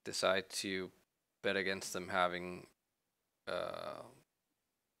 Decide to bet against them having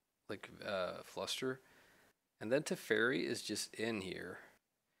Fluster. And then Teferi is just in here.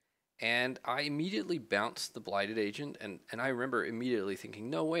 And I immediately bounced the Blighted Agent, and I remember immediately thinking,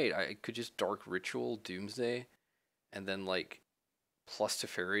 no, wait, I could just Dark Ritual Doomsday, and then, like, plus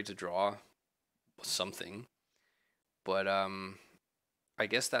Teferi to draw something. But, I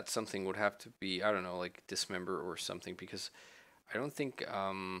guess that something would have to be, I don't know, like, Dismember or something, because I don't think,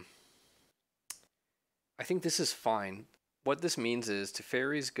 I think this is fine. What this means is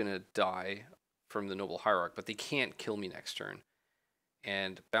Teferi's gonna die from the Noble Hierarch, but they can't kill me next turn.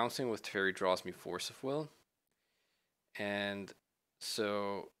 And bouncing with Teferi draws me Force of Will. And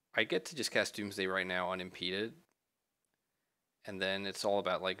so I get to just cast Doomsday right now unimpeded. And then it's all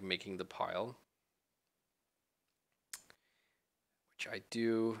about like making the pile. Which I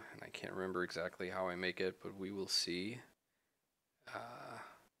do, and I can't remember exactly how I make it, but we will see.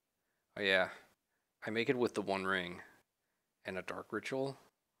 Oh yeah, I make it with the One Ring and a Dark Ritual,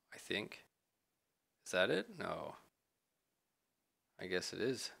 I think. Is that it? No. I guess it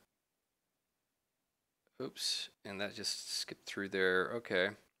is. Oops, and that just skipped through there. Okay.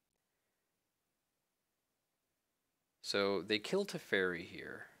 So they kill Teferi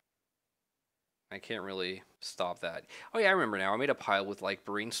here. I can't really stop that. Oh yeah, I remember now. I made a pile with like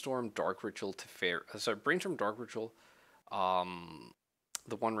Brainstorm, Dark Ritual, Teferi. Sorry, Brainstorm, Dark Ritual,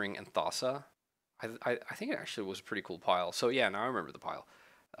 the One Ring, and Thassa. I think it actually was a pretty cool pile. So yeah, now I remember the pile.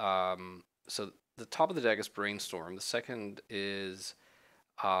 So the top of the deck is Brainstorm. The second is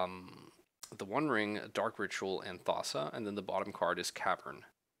the One Ring, Dark Ritual, and Thassa, and then the bottom card is Cavern.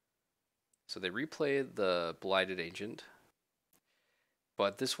 So they replay the Blighted Agent,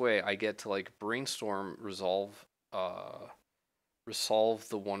 but this way I get to like Brainstorm, resolve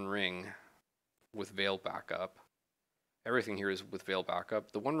the One Ring with Veil backup. Everything here is with Veil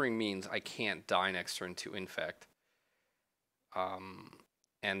backup. The One Ring means I can't die next turn to Infect.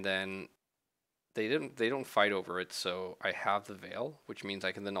 And then they don't fight over it, so I have the Veil, which means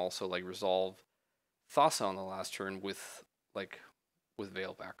I can then also like resolve Thassa on the last turn with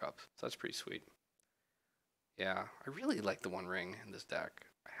Veil backup. So that's pretty sweet. Yeah, I really like the One Ring in this deck,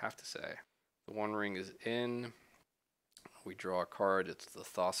 I have to say. The One Ring is in. We draw a card, it's the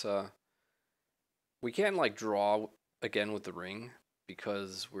Thassa. We can't like draw again with the ring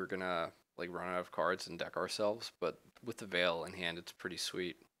because we're gonna like run out of cards and deck ourselves, but with the Veil in hand it's pretty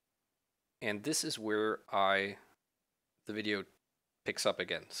sweet. And this is where the video picks up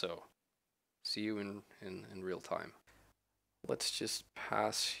again, so see you in real time. Let's just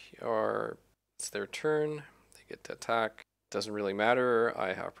pass it's their turn, they get to attack. Doesn't really matter,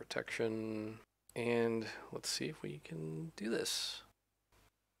 I have protection, and let's see if we can do this.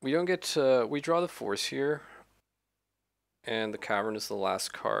 We don't get to, we draw the Force here, and the Cavern is the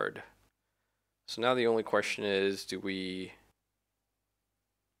last card. So now the only question is,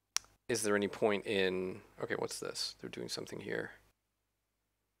 is there any point in, okay, what's this? They're doing something here.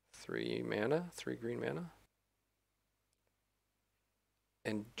 3 mana, 3 green mana.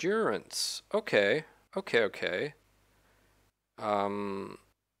 Endurance, okay.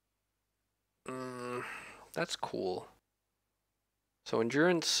 That's cool. So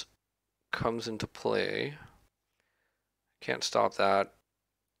Endurance comes into play. Can't stop that.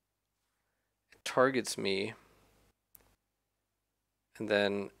 It targets me. And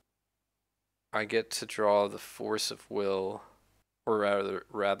then I get to draw the Force of Will, or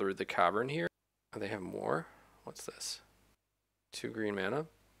rather the Cavern here. Oh, they have more? What's this? 2 green mana.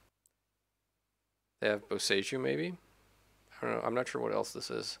 They have Boseiju maybe? I don't know, I'm not sure what else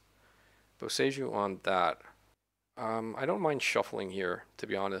this is. Boseiju on that. I don't mind shuffling here, to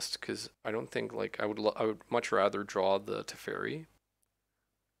be honest, because I don't think, like, I would much rather draw the Teferi.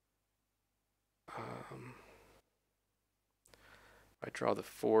 I draw the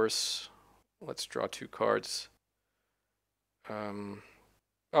Force. Let's draw 2 cards.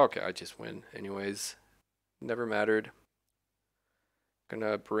 Okay, I just win anyways. Never mattered.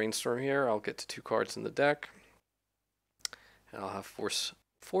 Gonna Brainstorm here. I'll get to 2 cards in the deck. And I'll have Force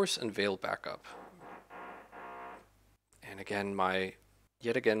and Veil backup. And again,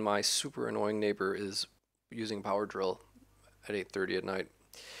 yet again, my super annoying neighbor is using Power Drill at 8:30 at night.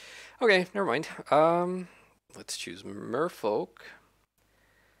 Okay, never mind. Let's choose Merfolk.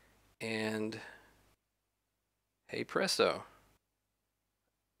 And hey presto.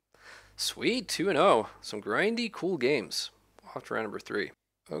 Sweet, 2-0. Some grindy, cool games. Off to round number 3.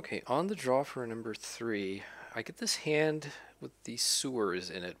 Okay, on the draw for number 3, I get this hand with the sewers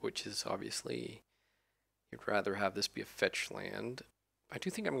in it, which is obviously, you'd rather have this be a fetch land. I do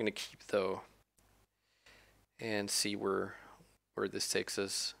think I'm going to keep, though, and see where this takes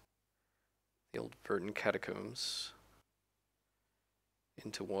us. The old Verdant Catacombs.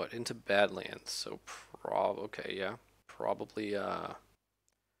 Into what? Into Badlands. So, okay, yeah. Probably,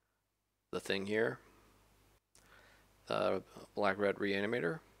 the thing here. The Black-Red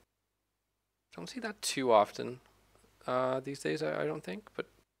Reanimator. Don't see that too often these days, I don't think, but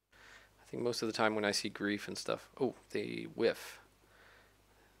I think most of the time when I see Grief and stuff, oh, they whiff.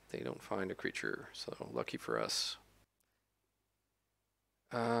 They don't find a creature, so lucky for us.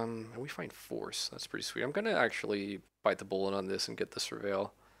 And we find Force. That's pretty sweet. I'm going to actually bite the bullet on this and get the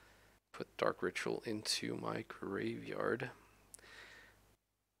Surveil. Put Dark Ritual into my graveyard.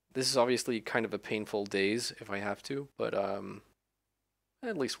 This is obviously kind of a painful daze if I have to, but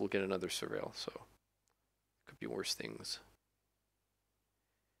at least we'll get another Surveil, so could be worse things.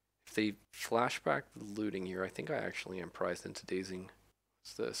 If they flashback the looting here, I think I actually am prized into dazing.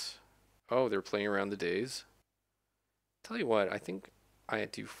 What's this? Oh, they're playing around the daze. Tell you what, I think I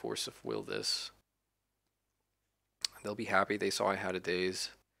do Force of Will this. They'll be happy they saw I had a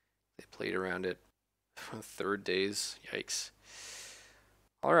daze. They played around it. 3rd daze, yikes.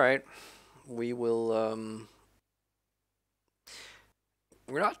 Alright, we will,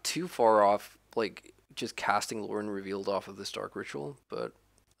 we're not too far off, like, just casting Lauren Revealed off of this Dark Ritual, but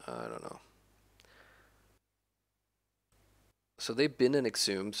I don't know. So they've been an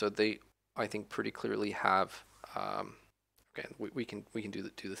Exhume, so they, I think, pretty clearly have. Okay, we can do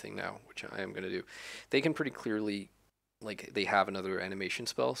the thing now, which I am going to do. They can pretty clearly, like, they have another animation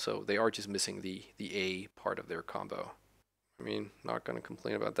spell, so they are just missing the A part of their combo. I mean, not going to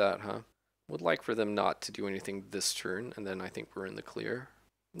complain about that, huh? Would like for them not to do anything this turn, and then I think we're in the clear.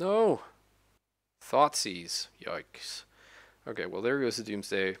 No! Thoughtseize. Yikes. Okay, well, there goes the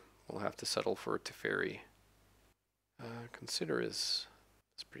Doomsday. We'll have to settle for Teferi. Consider is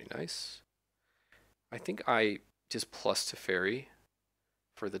pretty nice. I think I just plus Teferi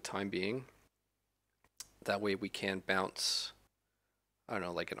for the time being. That way we can bounce, I don't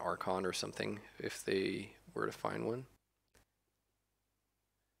know, like an Archon or something if they were to find one.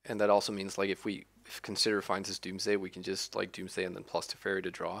 And that also means, like, if Consider finds his Doomsday, we can just, like, Doomsday and then plus Teferi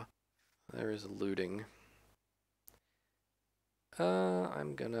to draw. There is a looting. I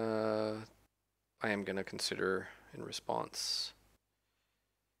am gonna consider in response.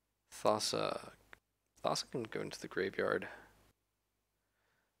 Thassa can go into the graveyard.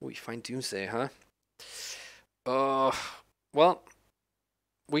 We find Doomsday, huh? Well,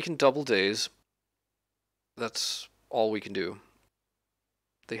 we can double days. That's all we can do.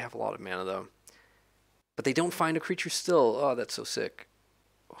 They have a lot of mana, though. But they don't find a creature still. Oh, that's so sick.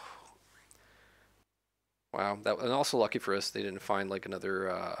 Oh. Wow, and also lucky for us, they didn't find, like,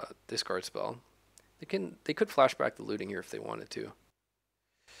 another discard spell. They could flashback the looting here if they wanted to.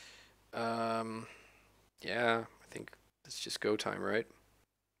 Yeah, I think it's just go time, right?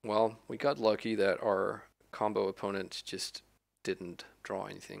 Well, we got lucky that our combo opponent just didn't draw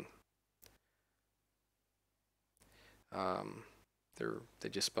anything. They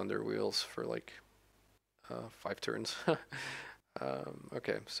just spun their wheels for like 5 turns.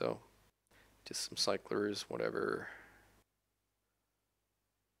 Okay, so just some cyclers, whatever.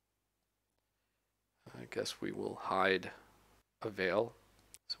 I guess we will hide a Veil.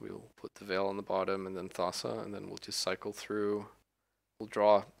 So we'll put the Veil on the bottom and then Thassa, and then we'll just cycle through. We'll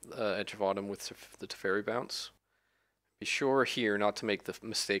draw Edge of Autumn with the Teferi bounce. Be sure here not to make the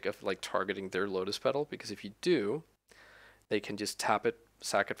mistake of, like, targeting their Lotus Petal, because if you do, they can just tap it,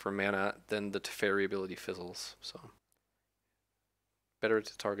 sack it for mana, then the Teferi ability fizzles. So better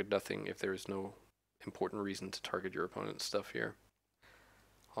to target nothing if there is no important reason to target your opponent's stuff here.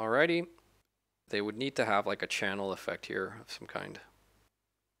 Alrighty. They would need to have, like, a channel effect here of some kind.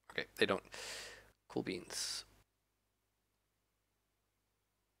 Okay, they don't. Cool beans.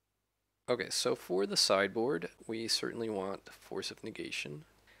 Okay, so for the sideboard, we certainly want Force of Negation.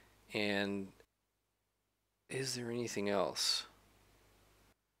 And is there anything else?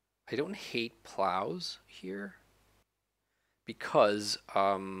 I don't hate Plows here because,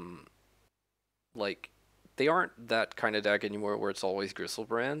 like, they aren't that kind of deck anymore where it's always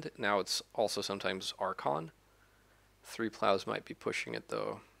Gristlebrand. Now it's also sometimes Archon. 3 Plows might be pushing it,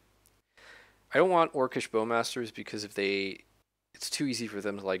 though. I don't want Orcish Bowmasters because it's too easy for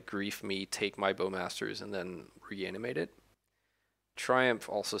them to, like, grief me, take my Bowmasters, and then reanimate it. Triumph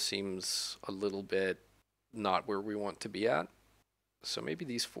also seems a little bit not where we want to be at. So maybe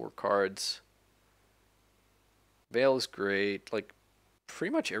these 4 cards. Veil is great. Like,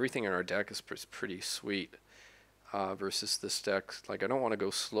 pretty much everything in our deck is pretty sweet versus this deck. Like, I don't want to go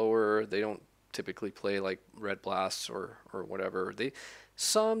slower. They don't typically play, like, Red Blasts or whatever.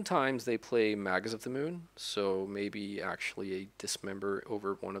 Sometimes they play Magus of the Moon, so maybe actually a Dismember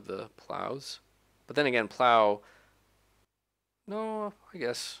over one of the Plows. But then again, Plow, no, I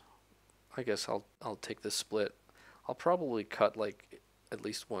guess I'll take this split. I'll probably cut, like, at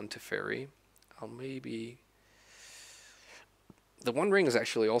least 1 Teferi. I'll maybe... The One Ring is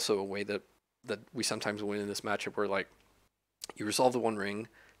actually also a way that we sometimes win in this matchup where, like, you resolve the One Ring,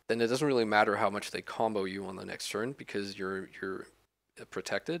 then it doesn't really matter how much they combo you on the next turn because you're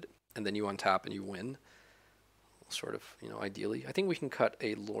protected, and then you untap and you win. Sort of, you know, ideally. I think we can cut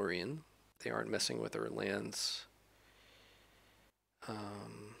a Lorien. They aren't messing with our lands.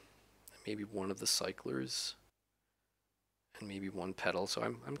 Maybe one of the Cyclers. And maybe 1 Petal, so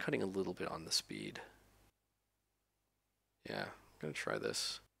I'm cutting a little bit on the speed. Yeah, I'm gonna try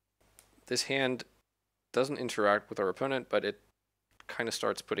this. This hand doesn't interact with our opponent, but it kind of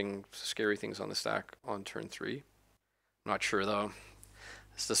starts putting scary things on the stack on turn 3. I'm not sure though.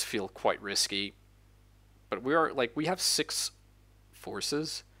 This does feel quite risky. But we have 6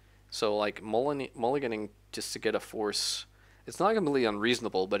 forces, so, like, mulliganing just to get a force, it's not completely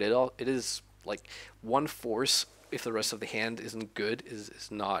unreasonable, but it is, like, 1 force if the rest of the hand isn't good is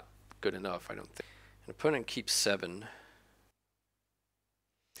not good enough, I don't think. An opponent keeps 7.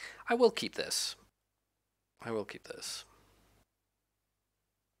 I will keep this. I will keep this.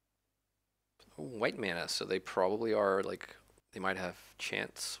 Oh, white mana, so they probably are like, they might have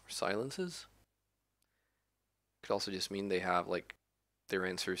chants or silences. Could also just mean they have like their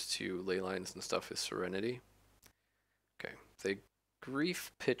answers to ley lines and stuff is Serenity. Okay, they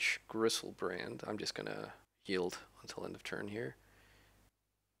Grief Pitch Gristlebrand. I'm just gonna yield until end of turn here.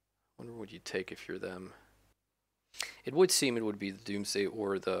 Wonder what you'd take if you're them. It would seem it would be the Doomsday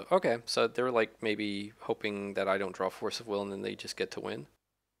or the... Okay, so they're like maybe hoping that I don't draw Force of Will and then they just get to win.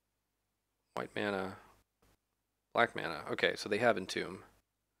 White mana. Black mana. Okay, so they have Entomb.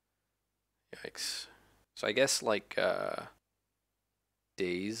 Yikes. So I guess like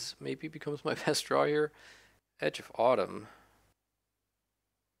Daze maybe becomes my best draw here. Edge of Autumn.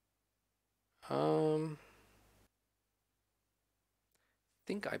 I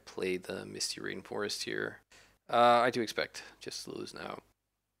think I played the Misty Rainforest here. I do expect just to lose now.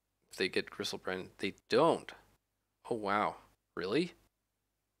 If they get Gristlebrand, they don't. Oh wow, really?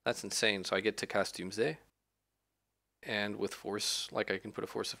 That's insane. So I get to cast Doomsday, and with Force, like I can put a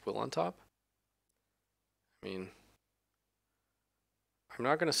Force of Will on top. I mean, I'm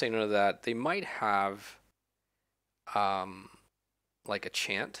not gonna say none of that. They might have, like a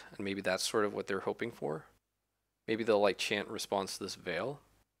chant, and maybe that's sort of what they're hoping for. Maybe they'll like chant response to this Veil.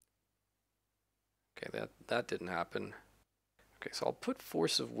 Okay, that didn't happen. Okay, so I'll put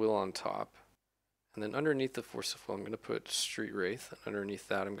Force of Will on top. And then underneath the Force of Will, I'm going to put Street Wraith. And underneath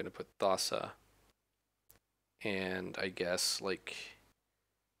that, I'm going to put Thassa. And I guess, like,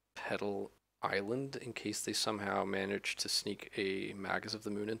 Petal Island in case they somehow manage to sneak a Magus of the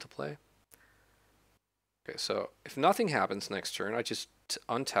Moon into play. Okay, so if nothing happens next turn, I just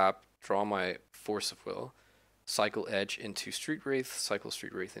untap, draw my Force of Will, cycle Edge into Street Wraith, cycle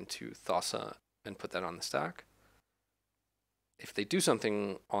Street Wraith into Thassa, and put that on the stack. If they do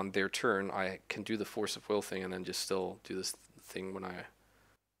something on their turn, I can do the Force of Will thing and then just still do this thing when I...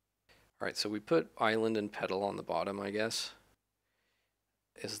 Alright, so we put Island and Petal on the bottom, I guess,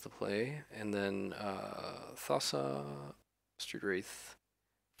 is the play. And then Thassa, Street Wraith,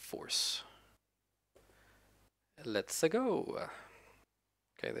 Force. Let's go.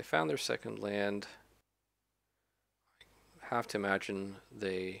 Okay, they found their second land. I have to imagine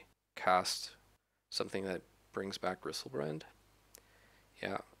they cast something that brings back Gristlebrand.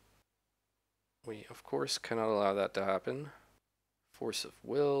 Yeah. We, of course, cannot allow that to happen. Force of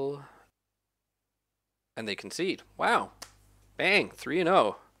Will. And they concede. Wow. Bang.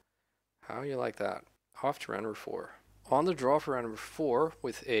 3-0. How you like that? Off to round number 4. On the draw for round number 4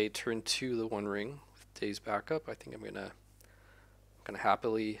 with a turn 2 the One Ring with Daze backup. I think I'm gonna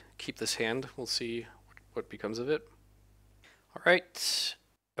happily keep this hand. We'll see what becomes of it. Alright.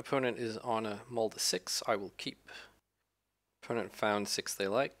 Opponent is on a mull to 6. I will keep. Opponent found 6 they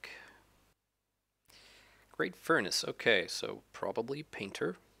like. Great Furnace. Okay, so probably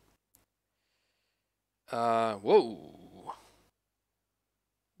Painter. Whoa.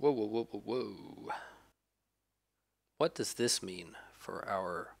 Whoa, whoa, whoa, whoa, whoa. What does this mean for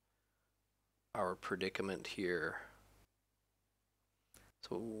our predicament here?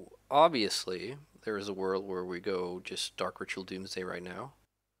 So obviously there is a world where we go just Dark Ritual Doomsday right now.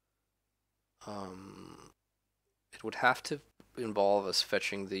 It would have to involve us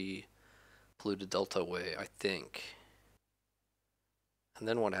fetching the polluted delta away, I think. And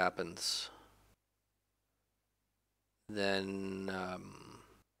then what happens? Then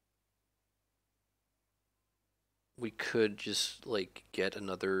we could just like get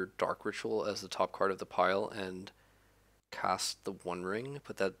another Dark Ritual as the top card of the pile and cast the One Ring,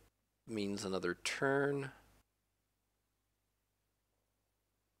 but that means another turn.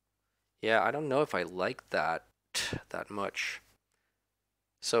 Yeah, I don't know if I like that much.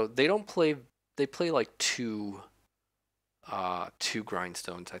 So they don't play, they play like two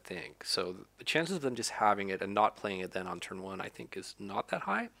grindstones, I think. So the chances of them just having it and not playing it then on turn 1, I think, is not that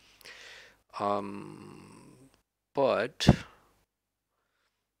high. But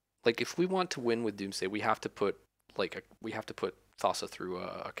like if we want to win with Doomsday, we have to put Thassa through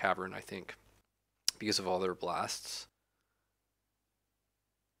a cavern, I think, because of all their blasts.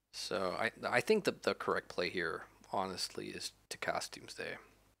 So I think the correct play here, honestly, is to cast Doomsday.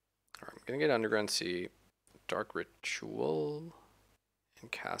 Alright, I'm gonna get Underground Sea, Dark Ritual,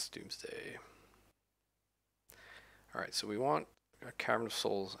 and cast Doomsday. Alright, so we want a Cavern of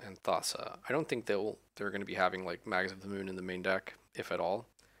Souls and Thassa. I don't think they're going to be having like Mags of the Moon in the main deck, if at all.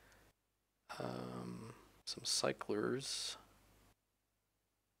 Some Cyclers.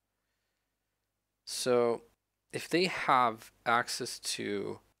 So if they have access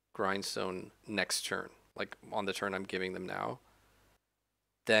to Grindstone next turn, like on the turn I'm giving them now,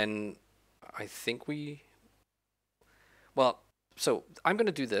 then I think we Well, so I'm going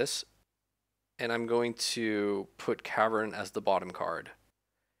to do this, and I'm going to put Cavern as the bottom card,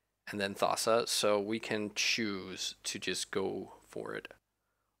 and then Thassa, so we can choose to just go for it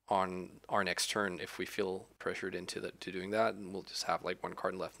on our next turn if we feel pressured to doing that, and we'll just have like one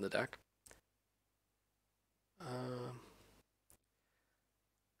card left in the deck.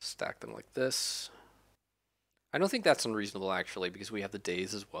 Stack them like this. I don't think that's unreasonable actually, because we have the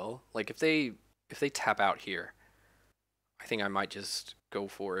days as well. Like if they tap out here, I think I might just go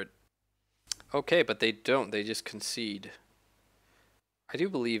for it. Okay, but they don't. They just concede. I do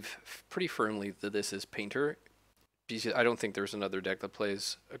believe pretty firmly that this is Painter, because I don't think there's another deck that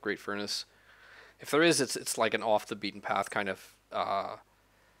plays a Great Furnace. If there is, it's like an off the beaten path kind of.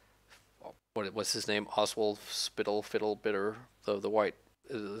 What's his name? Oswald Spittle Fiddle Bitter. The white.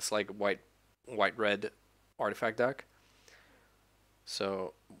 It's like white red artifact deck.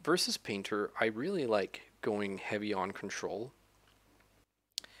 So versus Painter, I really like going heavy on control,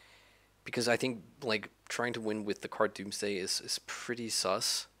 because I think like trying to win with the card Doomsday is pretty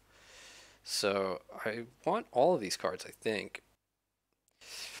sus. So I want all of these cards, I think.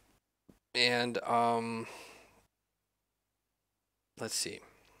 And let's see.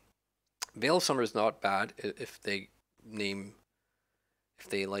 Veil of Summer is not bad if they name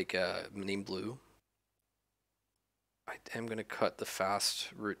name blue. I am gonna cut the fast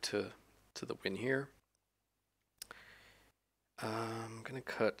route to the win here. I'm gonna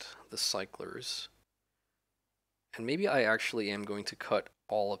cut the cyclers, and maybe I actually am going to cut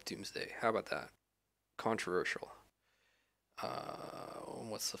all of Doomsday. How about that? Controversial.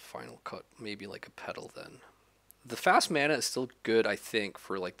 What's the final cut? Maybe like a petal then. The fast mana is still good, I think,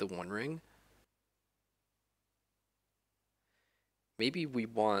 for like the One Ring. Maybe we're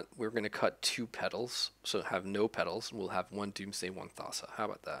going to cut 2 petals, so have no petals, and we'll have 1 Doomsday, 1 Thassa. How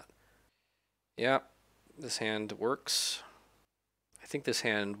about that? Yeah, this hand works. I think this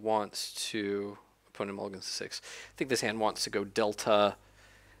hand wants to, opponent mulligans to 6. I think this hand wants to go Delta,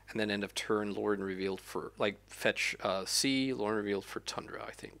 and then end of turn, Lord and Revealed for, like, fetch C, Lord and Revealed for Tundra,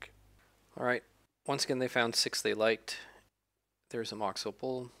 I think. Alright, once again they found 6 they liked. There's a Mox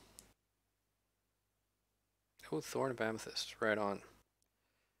Opal. Oh, Thorn of Amethyst, right on.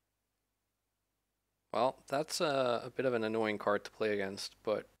 Well, that's a bit of an annoying card to play against,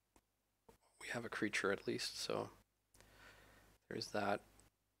 but we have a creature at least, so there's that.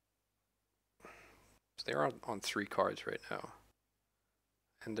 So they're on 3 cards right now,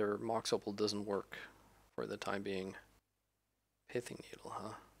 and their Mox Opal doesn't work for the time being. Pithing Needle,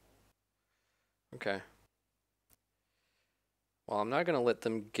 huh? Okay. Well, I'm not going to let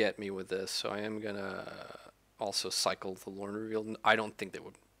them get me with this, so I am going to also cycle the Lorn Revealed. I don't think they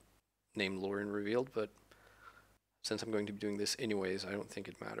would name Lorn Revealed, but since I'm going to be doing this anyways, I don't think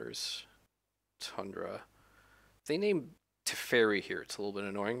it matters. Tundra. If they name Teferi here, it's a little bit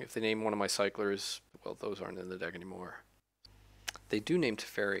annoying. If they name one of my cyclers, well, those aren't in the deck anymore. They do name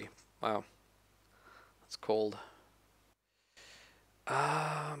Teferi. Wow. That's cold.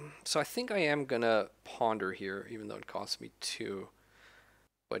 So I think I am gonna ponder here, even though it costs me 2.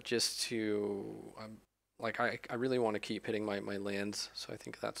 But just to, like, I really want to keep hitting my lands, so I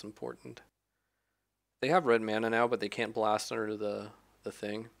think that's important. They have red mana now, but they can't blast under the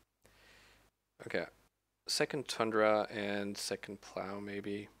thing. Okay. Second Tundra and second Plow,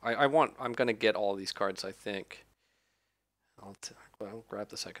 maybe. I'm gonna get all these cards, I think. I'll grab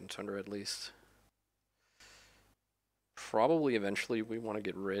the second Tundra at least. Probably eventually we want to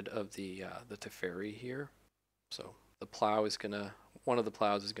get rid of the Teferi here. So the Plow is gonna, one of the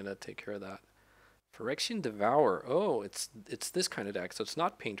Plows is gonna take care of that. Phyrexian Devour. Oh, it's this kind of deck, so it's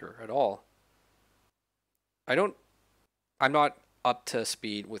not Painter at all. I'm not up to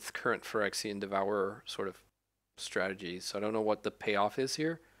speed with current Phyrexian Devourer sort of strategies, so I don't know what the payoff is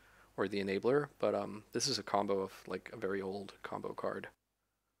here, or the enabler, but this is a combo of like a very old combo card.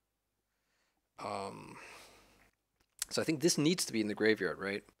 So I think this needs to be in the graveyard,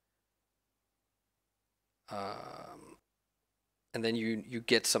 right? And then you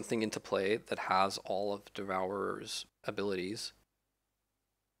get something into play that has all of Devourer's abilities.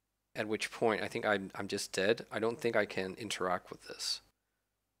 At which point I think I'm just dead. I don't think I can interact with this.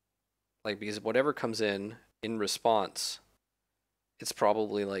 Like, because whatever comes in response, it's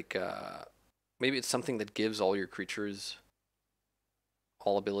probably like maybe it's something that gives all your creatures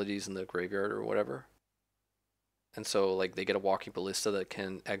all abilities in the graveyard or whatever. And so like they get a Walking Ballista that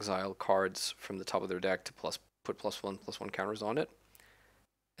can exile cards from the top of their deck to put +1/+1 counters on it,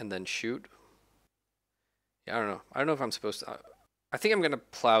 and then shoot. Yeah, I don't know. I don't know if I'm supposed to. I think I'm gonna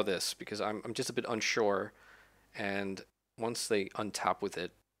Plow this because I'm just a bit unsure, and once they untap with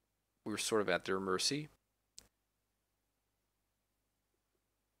it, we're sort of at their mercy.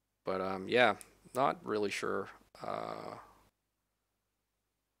 But yeah, not really sure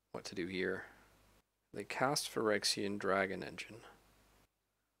what to do here. They cast Phyrexian Dragon Engine.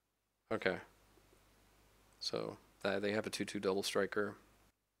 Okay. So they have a 2/2 double striker.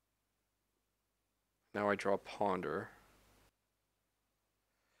 Now I draw Ponder.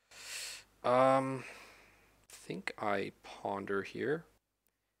 Think I Ponder here.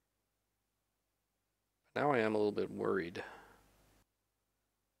 Now I am a little bit worried.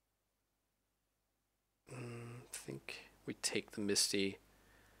 Think we take the Misty.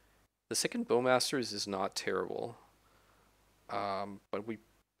 The second Bowmasters is not terrible. But we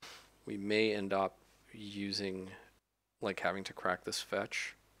may end up using, like, having to crack this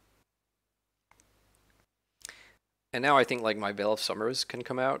fetch. And now I think, like, my Veil of Summers can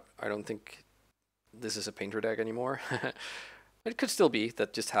come out. I don't think this is a Painter deck anymore. It could still be.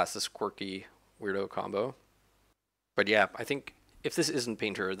 That just has this quirky weirdo combo. But yeah, I think if this isn't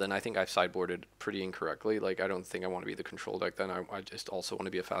Painter, then I think I've sideboarded pretty incorrectly. Like, I don't think I want to be the control deck then. I just also want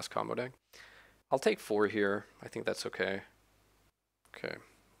to be a fast combo deck. I'll take 4 here. I think that's okay. Okay,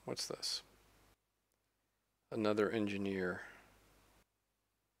 what's this? Another Engineer.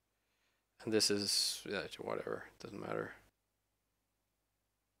 And this is, yeah, whatever, doesn't matter.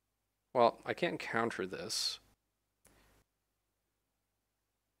 Well, I can't counter this.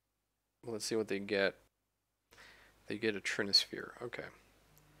 Well, let's see what they get. They get a Trinisphere, okay.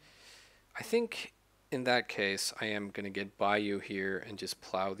 I think in that case, I am going to get Bayou here and just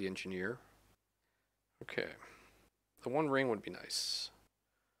plow the Engineer. Okay. The One Ring would be nice.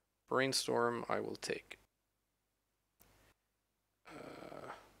 Brainstorm, I will take. Let's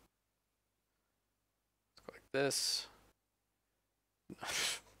go like this.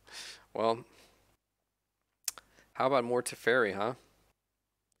 Well, how about more Teferi, huh?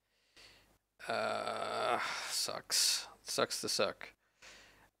 Sucks. Sucks to suck.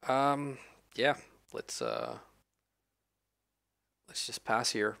 Yeah, let's just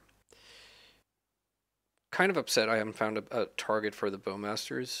pass here. Kind of upset I haven't found a target for the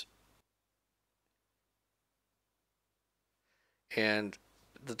Bowmasters. And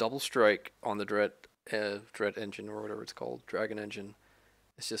the double strike on the Dread Engine, or whatever it's called, Dragon Engine,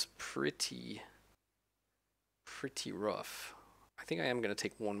 is just pretty rough. I think I am going to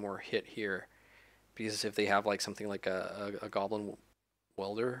take one more hit here, because if they have like something like a Goblin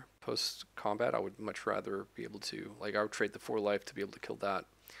Welder post-combat, I would much rather be able to, like, I would trade the 4 life to be able to kill that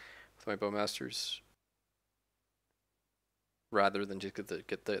with my Bowmasters, rather than just get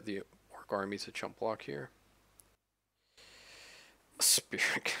the Orc army to chump block here.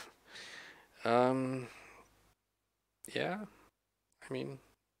 Spirit. Yeah, I mean,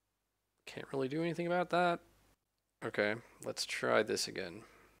 can't really do anything about that. Okay, let's try this again.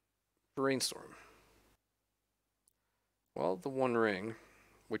 Brainstorm. Well, the One Ring,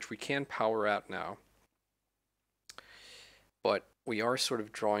 which we can power out now, but we are sort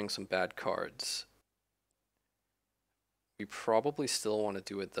of drawing some bad cards. We probably still want to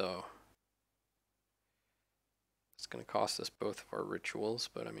do it though. It's going to cost us both of our rituals,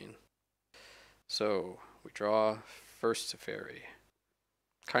 but I mean, so we draw first Teferi.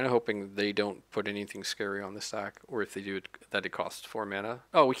 Kind of hoping they don't put anything scary on the stack, or if they do, that it costs 4 mana.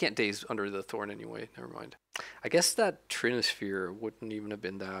 Oh, we can't Daze Under the Thorn anyway. Never mind. I guess that Trinisphere wouldn't even have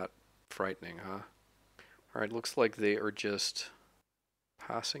been that frightening, huh? Alright, looks like they are just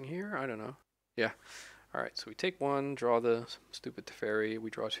passing here. I don't know. Yeah. Alright, so we take 1, draw the stupid Teferi. We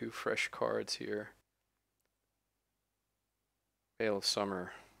draw 2 fresh cards here. Veil of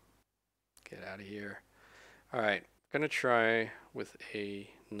Summer. Get out of here. Alright, gonna try with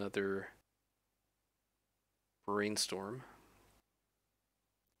another Brainstorm.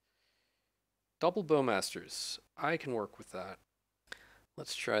 Double Bowmasters. I can work with that.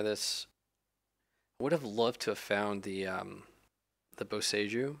 Let's try this. I would have loved to have found the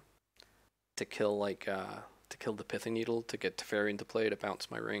Boseiju to kill, like, to kill the Pithing Needle, to get Teferi into play, to bounce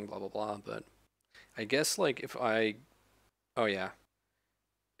my ring, blah blah blah, but I guess, like, if I... Oh yeah.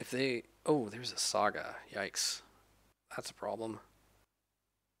 If they... Oh, there's a Saga. Yikes. That's a problem.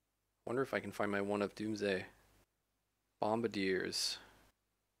 Wonder if I can find my one of Doomsday. Bombardiers.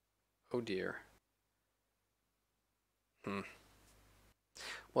 Oh dear.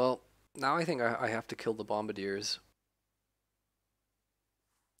 Well, now I think I have to kill the Bombardiers.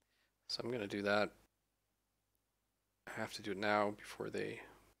 So I'm going to do that. I have to do it now before they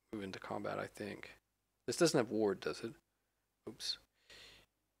move into combat, I think. This doesn't have ward, does it? Oops.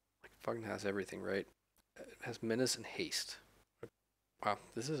 Like, fucking has everything, right? It has menace and haste. Wow,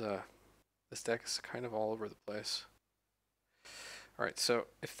 this deck is kind of all over the place. Alright, so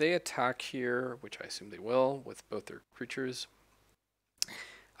if they attack here, which I assume they will, with both their creatures,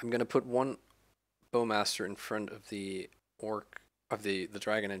 I'm gonna put one Bowmaster in front of the orc of the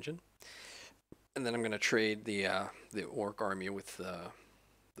dragon engine, and then I'm gonna trade the orc army with the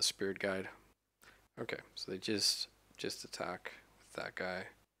spirit guide. Okay, so they just attack with that guy.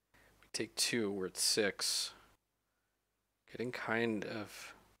 We take 2, we're at 6. Getting kind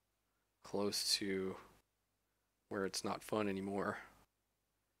of close to where it's not fun anymore.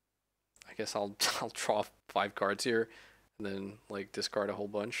 I guess I'll draw 5 cards here and then like discard a whole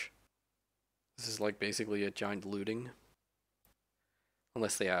bunch. This is like basically a giant looting.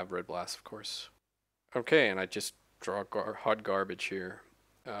 Unless they have Red Blast, of course. Okay, and I just draw hot garbage here.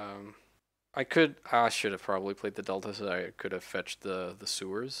 I should have probably played the Delta so I could have fetched the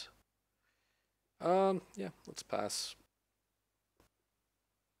sewers. Yeah, let's pass.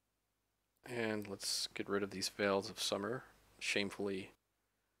 And let's get rid of these Veils of Summer. Shamefully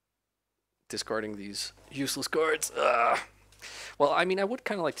discarding these useless cards. Well, I mean, I would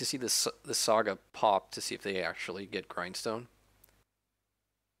kind of like to see this Saga pop to see if they actually get Grindstone.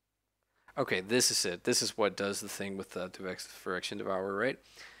 Okay, this is it. This is what does the thing with the Phyrexian Devourer, right?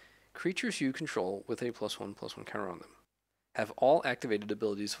 Creatures you control with a +1/+1 counter on them have all activated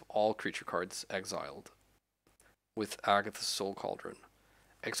abilities of all creature cards exiled with Agatha's Soul Cauldron.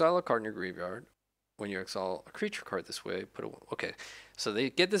 Exile a card in your graveyard. When you exile a creature card this way, put a... Okay, so they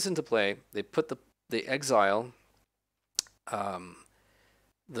get this into play. They put they exile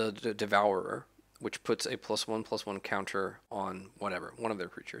the Devourer, which puts a +1/+1 counter on whatever, one of their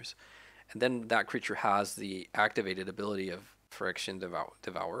creatures. And then that creature has the activated ability of Phyrexian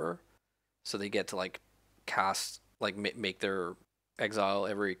Devourer. So they get to like cast, like make their exile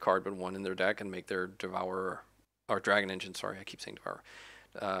every card but one in their deck and make their Devourer, or Dragon Engine, sorry, I keep saying Devourer,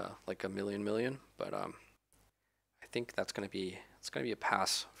 like a million. But I think that's gonna be, it's gonna be a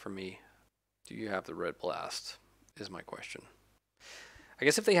pass for me. Do you have the Red Blast is my question. I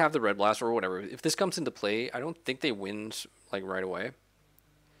guess if they have the Red Blast or whatever, if this comes into play, I don't think they win like right away.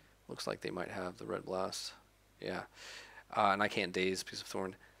 Looks like they might have the Red Blast. Yeah. And I can't daze Piece of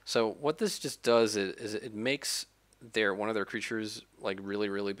Thorn. So what this just does is it makes one of their creatures like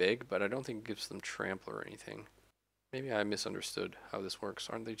really big, but I don't think it gives them trample or anything. Maybe I misunderstood how this works.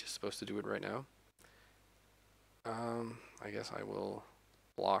 Aren't they just supposed to do it right now? I guess I will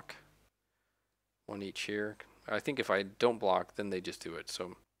block one each here. I think if I don't block, then they just do it.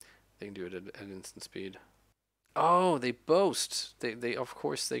 So they can do it at instant speed. Oh, they boast. They of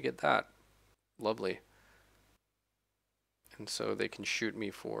course they get that. Lovely. And so they can shoot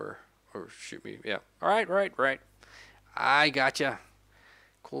me for, or shoot me, yeah. All right, right. I gotcha.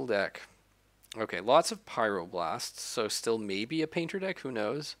 Cool deck. Okay, lots of Pyroblasts, so still maybe a Painter deck, who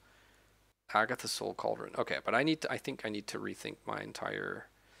knows? Agatha's Soul Cauldron. Okay, but I think I need to rethink my entire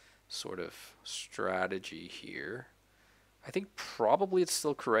sort of strategy here. I think probably it's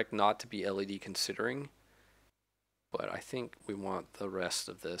still correct not to be LED considering, but I think we want the rest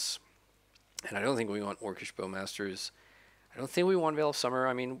of this. And I don't think we want Orcish Bowmasters. I don't think we want Veil of Summer.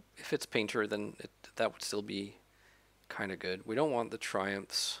 I mean, if it's Painter, then that would still be kind of good. We don't want the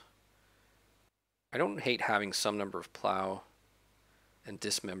Triumphs. I don't hate having some number of Plow and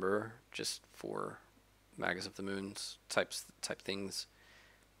Dismember just for Magus of the Moons type things.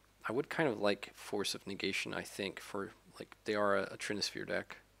 I would kind of like Force of Negation, I think, for like they are a Trinisphere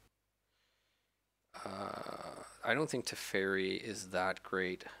deck. I don't think Teferi is that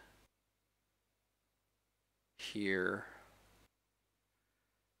great here.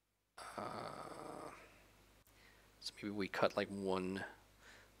 So maybe we cut like one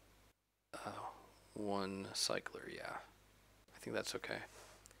cycler, yeah. I think that's okay.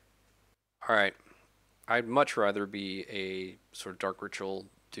 Alright. I'd much rather be a sort of Dark Ritual,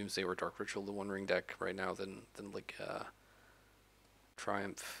 Doomsday or Dark Ritual, the One Ring deck right now than like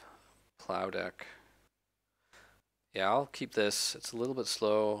Triumph Plow deck. Yeah, I'll keep this. It's a little bit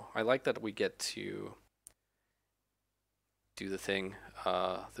slow. I like that we get to do the thing.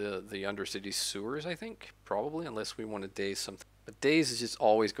 The Undercity Sewers, I think, probably, unless we want to daze something. But daze is just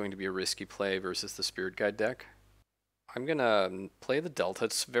always going to be a risky play versus the Spirit Guide deck. I'm gonna play the Delta.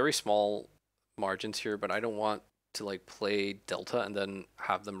 It's very small margins here, but I don't want to like play Delta and then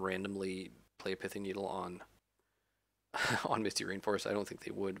have them randomly play a Pithing Needle on on Misty Rainforest. I don't think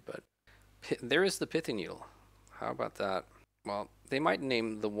they would, but there is the Pithing Needle. How about that? Well, they might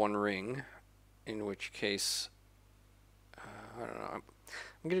name the One Ring, in which case, I don't know.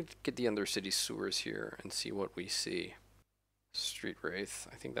 I'm going to get the Undercity Sewers here and see what we see. Street Wraith.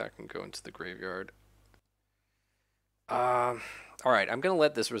 I think that can go into the graveyard. Alright, I'm going to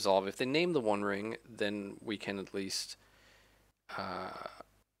let this resolve. If they name the One Ring, then we can at least,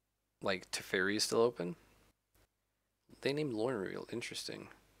 like, Teferi is still open. They named Lorne Reveal. Interesting.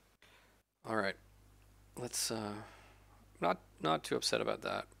 All right, let's not too upset about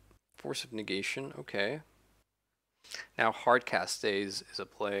that. Force of negation, okay. Now hard cast days is a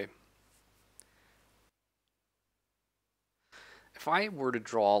play. If I were to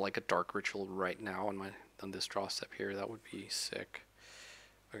draw like a dark ritual right now on this draw step here, that would be sick.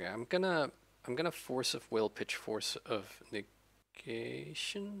 Okay, I'm gonna force of will, pitch force of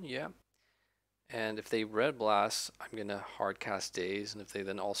negation, yeah. And if they red blast, I'm gonna hard cast days, and if they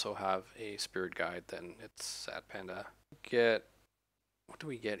then also have a spirit guide, then it's sad panda. What do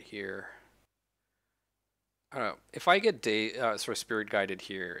we get here? I don't know. If I get sort of spirit guided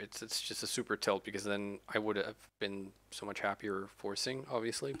here, it's just a super tilt because then I would have been so much happier forcing,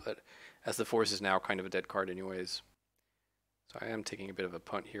 obviously. But as the force is now kind of a dead card, anyways, so I am taking a bit of a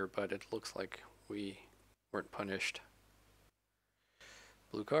punt here. But it looks like we weren't punished.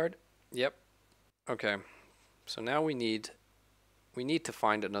 Blue card. Yep. Okay. So now we need to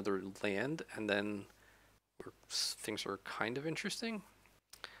find another land, and then things are kind of interesting.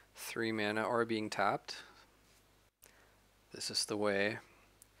 3 mana are being tapped. This is the way.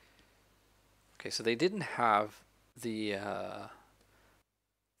 Okay, so they didn't have the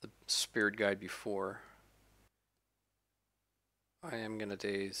spirit guide before. I am gonna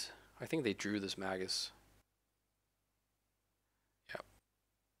daze. I think they drew this Magus. Yep.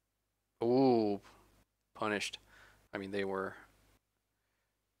 Ooh, punished. I mean, they were.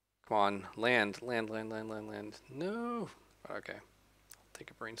 Come on, land. No. Okay, I'll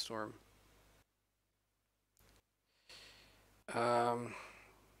take a brainstorm.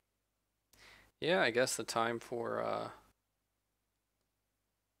 Yeah, I guess the time for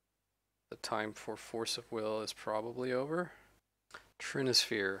force of will is probably over.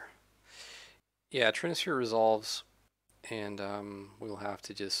 Trinisphere. Yeah, Trinisphere resolves, and we'll have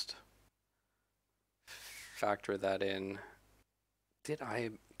to just factor that in. Did I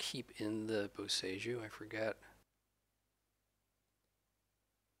keep in the Boseiju? I forget.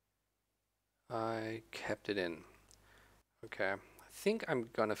 I kept it in. Okay. I think I'm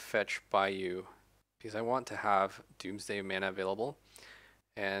gonna fetch Bayou because I want to have Doomsday mana available,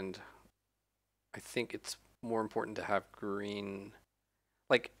 and I think it's more important to have green.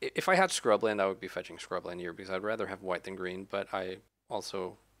 Like, if I had Scrubland, I would be fetching Scrubland here because I'd rather have white than green, but I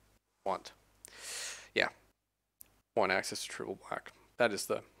also want, yeah, want access to triple black. That is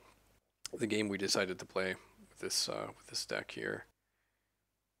the game we decided to play with this deck here.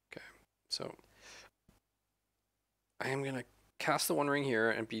 Okay, so I am gonna cast the One Ring here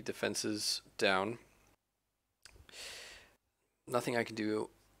and beat defenses down. Nothing I can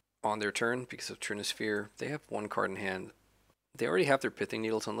do on their turn because of Trinisphere. They have one card in hand. They already have their Pithing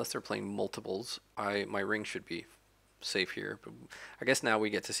Needles unless they're playing multiples. My ring should be safe here, but I guess now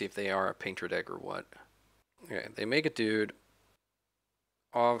we get to see if they are a painter deck or what. Okay, they make a dude.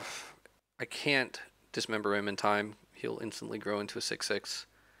 I can't dismember him in time. He'll instantly grow into a 6/6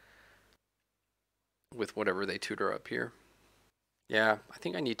 with whatever they tutor up here. Yeah, I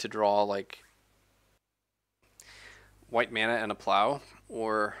think I need to draw like white mana and a plow,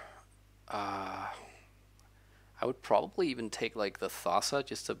 or I would probably even take like the Thassa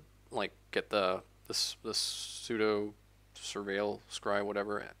just to like get the pseudo surveil scry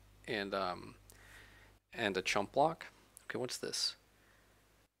whatever, and a chump block. Okay, what's this?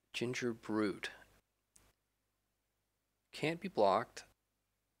 Ginger Brute. Can't be blocked.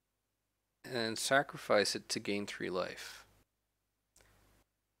 And sacrifice it to gain 3 life.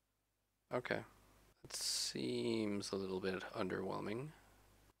 Okay. That seems a little bit underwhelming.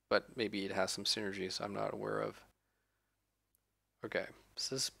 But maybe it has some synergies I'm not aware of. Okay,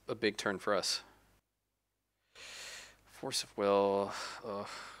 so this is a big turn for us. Force of Will. Ugh.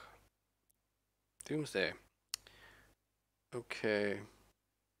 Doomsday. Okay.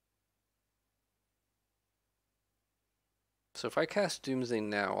 So if I cast Doomsday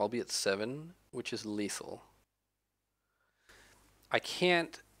now, I'll be at 7, which is lethal. I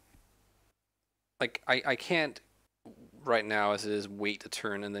can't, like, I can't right now as it is wait a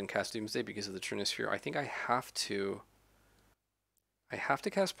turn and then cast Doomsday because of the Trinisphere. I think I have to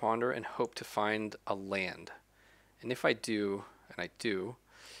cast Ponder and hope to find a land. And if I do, and I do,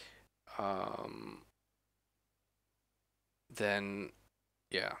 then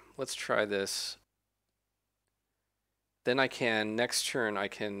yeah, let's try this. Then I can, next turn, I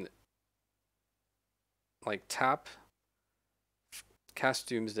can like tap, cast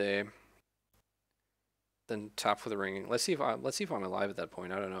Doomsday, then tap for the ring. Let's see if I'm alive at that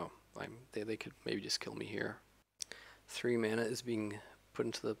point. I don't know. They could maybe just kill me here. 3 mana is being put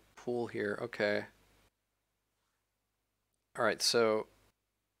into the pool here. Okay. All right, so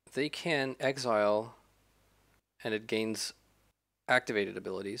they can exile, and it gains activated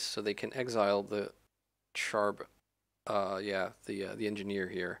abilities, so they can exile the Charb, the engineer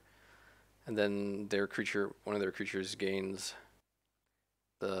here, and then their creature, one of their creatures gains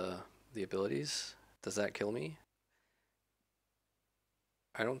the abilities. Does that kill me?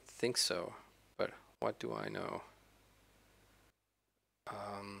 I don't think so, but what do I know?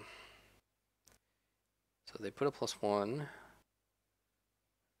 So they put a +1.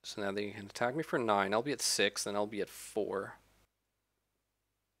 So now they can attack me for 9. I'll be at 6, then I'll be at 4.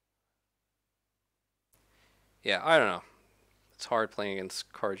 Yeah, I don't know. It's hard playing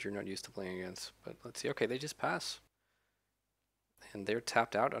against cards you're not used to playing against. But let's see. Okay, they just pass. And they're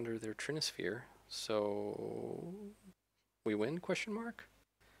tapped out under their Trinisphere. So we win, question mark?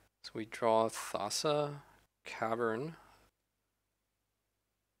 So we draw Thassa, Cavern.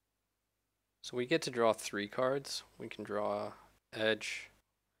 So we get to draw 3 cards. We can draw Edge.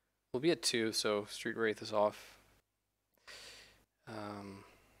 We'll be at 2, so Street Wraith is off.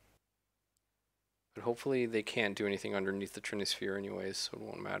 But hopefully they can't do anything underneath the Trinisphere anyways, so it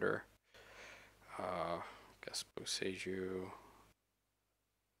won't matter. Guess Boseiju.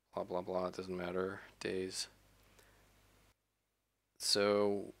 Blah blah blah, it doesn't matter. Days.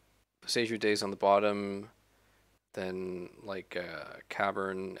 So Boseiju Days on the bottom, then like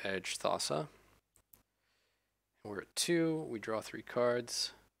Cavern, Edge, Thassa. And we're at 2, we draw 3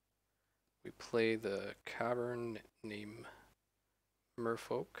 cards. We play the Cavern, name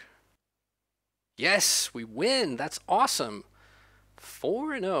Merfolk. Yes, we win. That's awesome.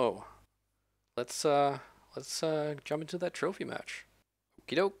 4-0. Let's jump into that trophy match.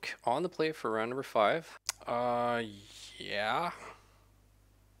 Okie doke. On the play for round number 5. Yeah.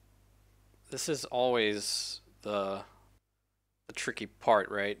 This is always the tricky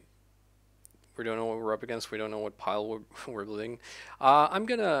part, right? We don't know what we're up against. We don't know what pile we're building. I'm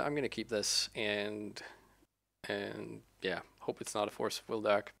gonna keep this and yeah, hope it's not a Force of Will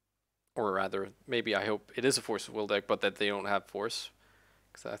deck. Or rather, maybe I hope it is a Force of Will deck, but that they don't have Force.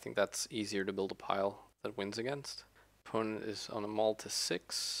 Because I think that's easier to build a pile that wins against. Opponent is on a mull to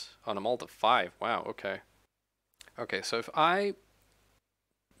 6. On a mull to 5. Wow, okay. Okay, so if I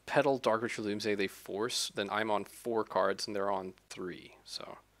pedal Dark Ritual Doomsday, they force, then I'm on 4 cards and they're on 3.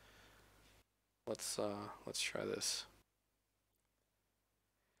 So let's try this.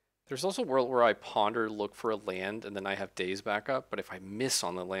 There's also a world where I ponder, look for a land, and then I have Days back up, but if I miss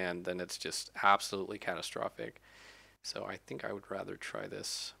on the land, then it's just absolutely catastrophic. So I think I would rather try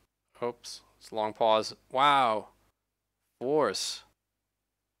this. Oops, it's a long pause. Wow. Force.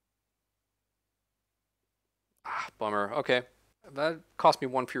 Ah, bummer. Okay. That cost me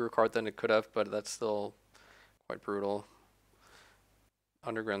 1 fewer card than it could have, but that's still quite brutal.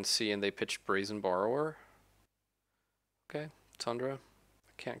 Underground Sea, and they pitched Brazen Borrower. Okay, Tundra.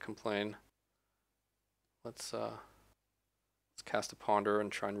 Can't complain. Let's cast a Ponder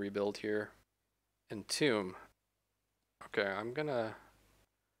and try and rebuild here. Entomb. Okay, I'm gonna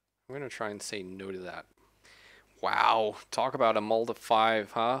try and say no to that. Wow, talk about a mull to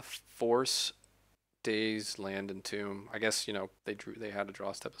 5, huh? Force, Days, Land, Entomb. I guess, you know, they had a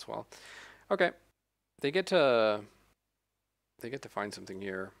draw step as well. Okay. They get to find something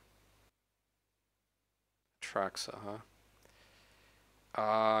here. Traxa, huh?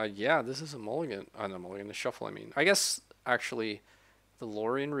 Yeah, this is a mulligan. Not mulligan, a shuffle, I mean. I guess, actually, the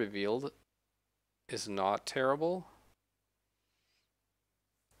Lorien Revealed is not terrible.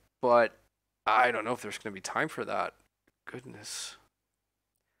 But I don't know if there's going to be time for that. Goodness.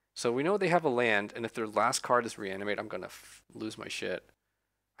 So we know they have a land, and if their last card is Reanimate, I'm going to lose my shit.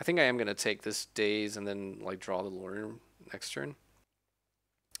 I think I am going to take this Days and then, like, draw the Lorien next turn.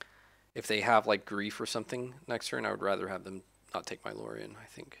 If they have, like, Grief or something next turn, I would rather have them not take my Lorien, I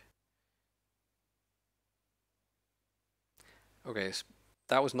think. Okay, so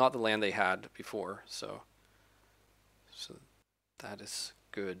that was not the land they had before, so that is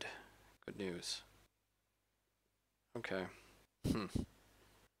good news. Okay.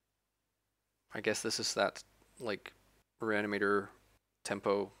 I guess this is that, like, Reanimator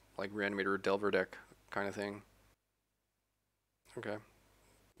tempo, like Reanimator Delver deck kind of thing. Okay.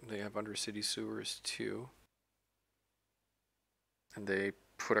 They have Undercity Sewers too. And they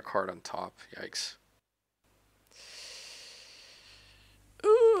put a card on top. Yikes.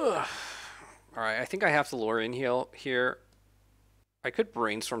 Ugh. Alright, I think I have to Lorien heal here. I could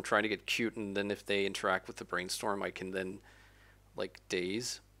Brainstorm trying to get cute, and then if they interact with the Brainstorm, I can then, like,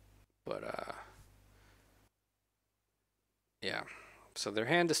 Daze. But, yeah. So their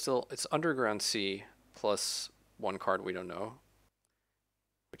hand is still, it's Underground Sea plus 1 card we don't know,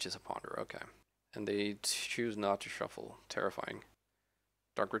 which is a Ponder. Okay. And they choose not to shuffle. Terrifying.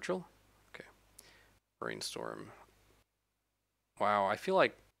 Dark Ritual? Okay. Brainstorm. Wow, I feel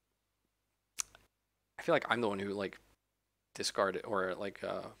like I'm the one who like discarded or like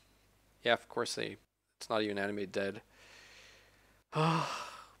yeah, of course it's not even animated dead. I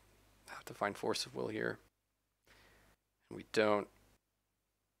have to find force of will here. And we don't.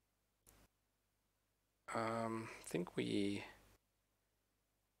 Think we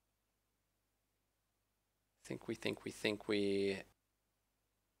we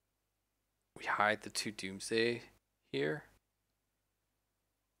hide the 2 Doomsday here.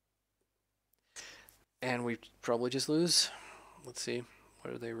 And we probably just lose. Let's see.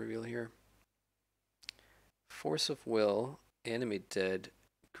 What do they reveal here? Force of will, animate dead,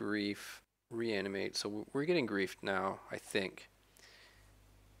 grief, reanimate. So we're getting griefed now, I think.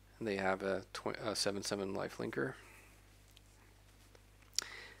 And they have a 7/7 lifelinker.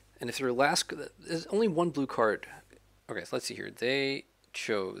 And if their last, there's only one blue card. Okay, so let's see here. They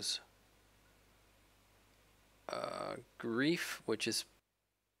chose grief, which is,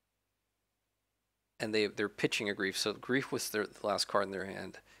 and they're pitching a grief. So grief was the last card in their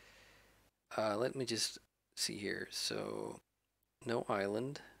hand. Let me just see here. So no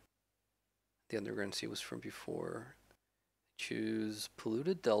island. The underground sea was from before. Choose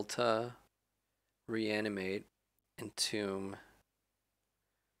polluted delta, reanimate, entomb.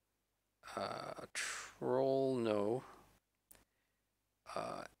 Troll, no.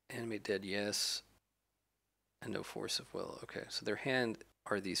 Animate dead, yes. And no force of will. Okay, so their hand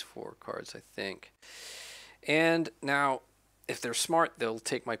are these 4 cards, I think. And now, if they're smart, they'll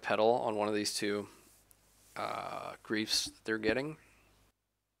take my pedal on one of these 2 griefs that they're getting.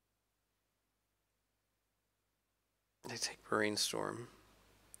 They take Brainstorm.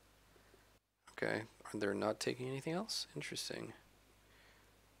 Okay, they're not taking anything else? Interesting.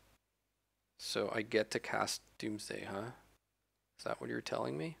 So I get to cast Doomsday, huh? Is that what you're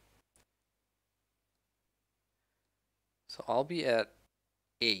telling me? So I'll be at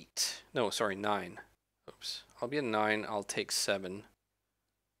 8. No, sorry, 9. Oops. I'll be at 9. I'll take 7.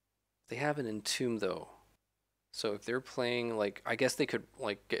 They have an Entomb, though. So if they're playing, like, I guess they could,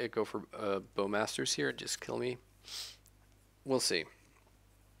 like, go for Bowmasters here and just kill me. We'll see.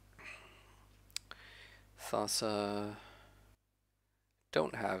 Thassa.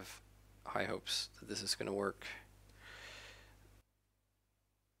 Don't have high hopes that this is going to work.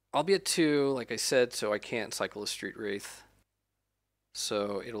 I'll be at 2, like I said, so I can't cycle a Street Wraith.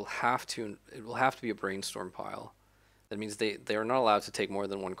 So it'll have to be a Brainstorm pile. That means they're not allowed to take more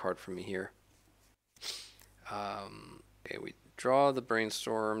than 1 card from me here. Okay, we draw the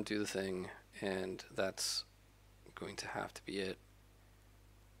Brainstorm, do the thing, and that's going to have to be it.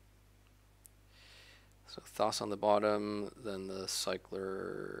 So Thassa on the bottom, then the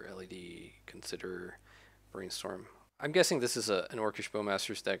Cycler, LED, consider Brainstorm. I'm guessing this is an Orcish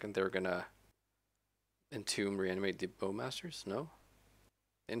Bowmasters deck, and they're gonna Entomb, reanimate the Bowmasters? No?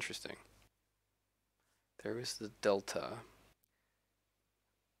 Interesting. There is the Delta.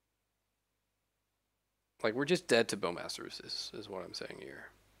 Like, we're just dead to Bowmasters, is what I'm saying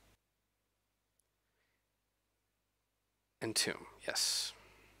here. Entomb, yes.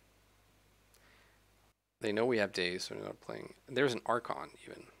 They know we have days, so they're not playing. There's an Archon,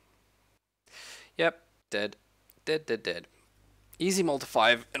 even. Yep, dead. Dead, dead, dead. Easy mull to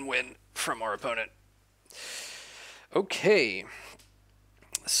 5 and win from our opponent. Okay.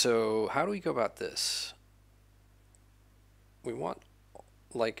 So, how do we go about this? We want,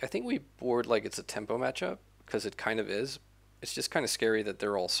 like, I think we board like it's a tempo matchup, because it kind of is. It's just kind of scary that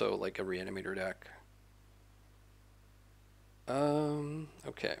they're also like a reanimator deck.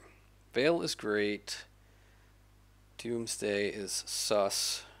 Okay. Veil is great. Doomsday is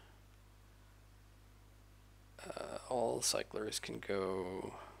sus. All the cyclers can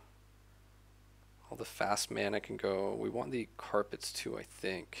go. All the fast mana can go. We want the carpets too, I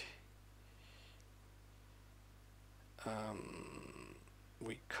think.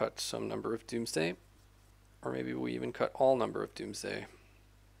 We cut some number of Doomsday. Or maybe we even cut all number of Doomsday.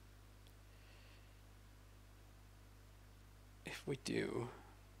 If we do...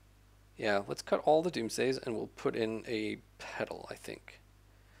 Yeah, let's cut all the Doomsdays and we'll put in a Petal, I think.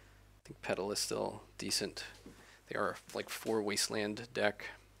 I think Petal is still decent. They are like 4 Wasteland deck.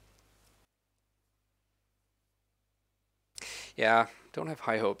 Yeah, don't have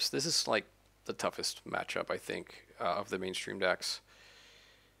high hopes. This is like the toughest matchup, I think, of the mainstream decks.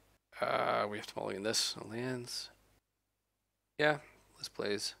 We have to mulligan this. No lands. Yeah, this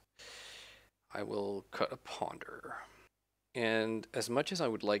plays. I will cut a Ponder. And as much as I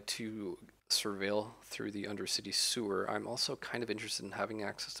would like to surveil through the Undercity Sewer, I'm also kind of interested in having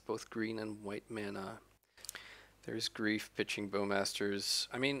access to both green and white mana. There's Grief pitching Bowmasters.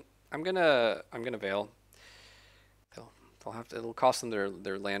 I mean, I'm gonna Veil. It'll cost them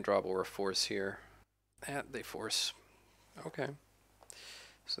their land drop or a force here. And they force. Okay.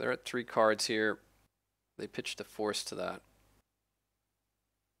 So they're at 3 cards here. They pitched a force to that.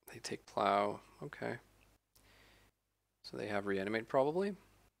 They take plow. Okay. So they have reanimate probably.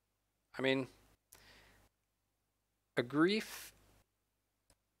 I mean, a grief,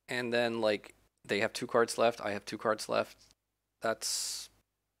 and then like they have 2 cards left. I have 2 cards left. That's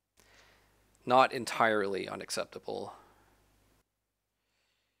not entirely unacceptable.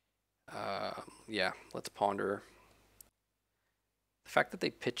 Yeah, let's ponder. The fact that they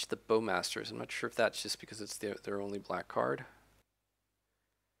pitched the Bowmasters, I'm not sure if that's just because it's their only black card.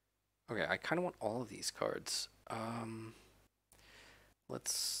 Okay, I kind of want all of these cards.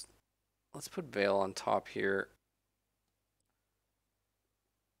 Let's put Veil on top here.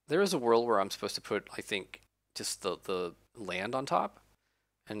 There is a world where I'm supposed to put, I think, just the land on top.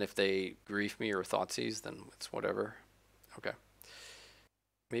 And if they grief me or Thoughtseize, then it's whatever. Okay.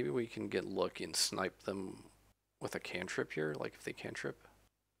 Maybe we can get lucky and snipe them with a cantrip here, like if they cantrip.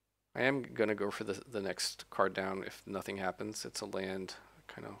 I am going to go for the next card down if nothing happens. It's a land. I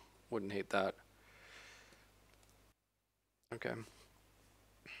kind of wouldn't hate that. Okay.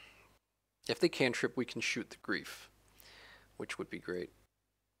 If they cantrip, we can shoot the grief, which would be great.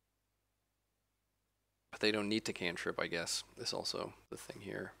 But they don't need to cantrip, I guess. This also the thing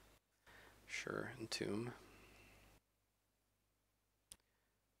here. Sure, Entomb.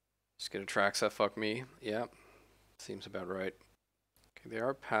 Just get a Traxa, fuck me. Yeah, seems about right. Okay, they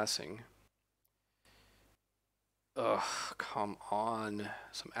are passing. Ugh, come on.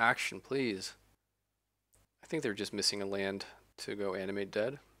 Some action, please. I think they're just missing a land to go animate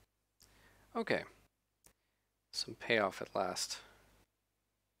dead. Okay. Some payoff at last.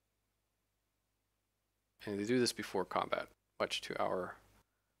 And they do this before combat, much to our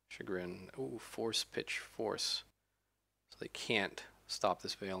chagrin. Ooh, force pitch, force. So they can't stop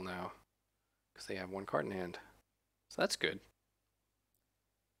this Veil now, because they have 1 card in hand. So that's good.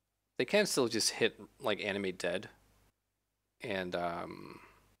 They can still just hit, like, animate dead. And,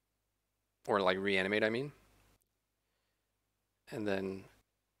 or, like, reanimate, I mean. And then,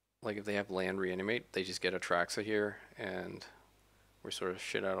 like, if they have land reanimate, they just get a Traxa here, and we're sort of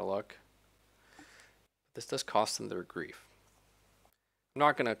shit out of luck. This does cost them their grief. I'm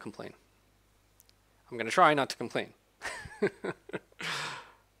not going to complain. I'm going to try not to complain.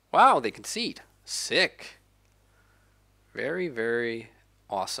 Wow, they concede. Sick. Very, very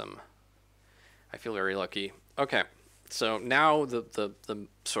awesome. I feel very lucky. Okay, so now the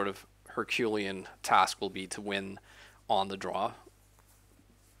sort of Herculean task will be to win on the draw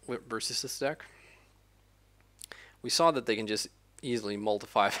versus this deck. We saw that they can just easily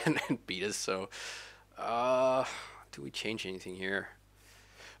multiply and beat us, so do we change anything here?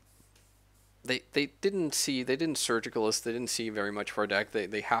 They didn't surgical us, they didn't see very much of our deck.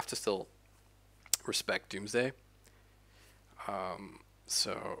 They have to still respect Doomsday.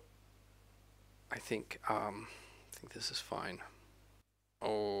 So I think this is fine.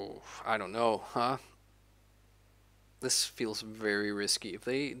 Oh, I don't know, huh? This feels very risky. If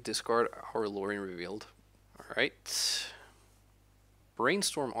they discard our Lorien Revealed. Alright.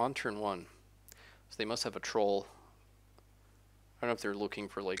 Brainstorm on turn 1. So they must have a troll. I don't know if they're looking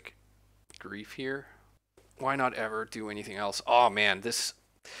for, like, grief here. Why not ever do anything else? Oh man, this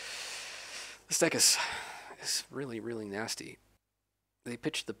deck is really, really nasty. They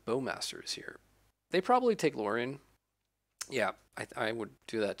pitched the Bowmasters here. They probably take Lorien. Yeah, I would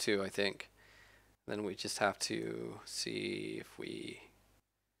do that too, I think. Then we just have to see if we...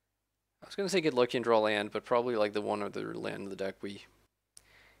 I was going to say get lucky and draw land, but probably like the one other land in the deck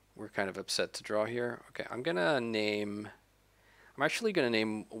we're kind of upset to draw here. Okay, I'm actually going to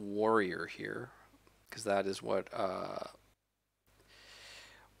name Warrior here, because that is what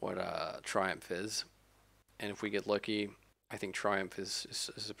Triumph is. And if we get lucky, I think Triumph is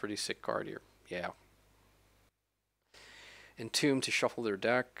a pretty sick card here. Yeah. Entomb to shuffle their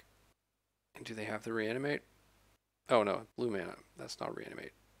deck. And do they have the reanimate? Oh no, blue mana. That's not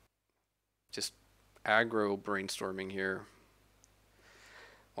reanimate. Just aggro brainstorming here.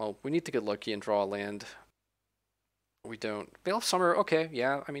 Well, we need to get lucky and draw a land. We don't. Veil of Summer, okay,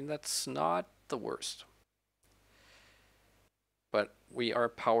 yeah, I mean, that's not the worst. But we are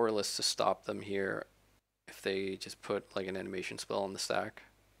powerless to stop them here if they just put like an animation spell on the stack.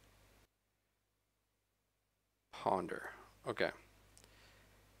 Ponder. Okay.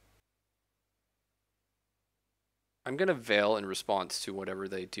 I'm going to Veil in response to whatever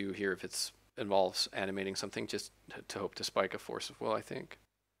they do here if it involves animating something, just to hope to spike a Force of Will, I think.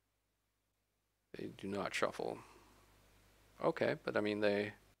 They do not shuffle. Okay, but I mean,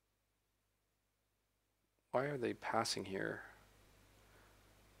 they Why are they passing here?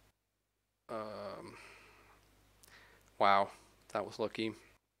 Wow, that was lucky.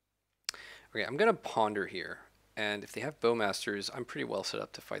 Okay, I'm gonna ponder here, and if they have Bowmasters, I'm pretty well set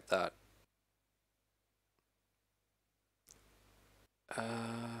up to fight that.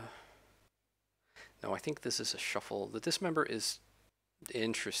 No, I think this is a shuffle. The Dismember is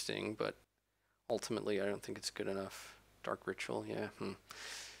interesting, but ultimately I don't think it's good enough. Dark Ritual, yeah.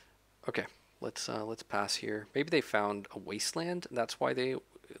 Okay, let's pass here. Maybe they found a Wasteland, and that's why they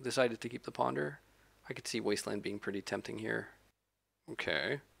decided to keep the Ponder. I could see Wasteland being pretty tempting here.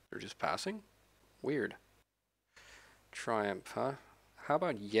 Okay, they're just passing? Weird. Triumph, huh? How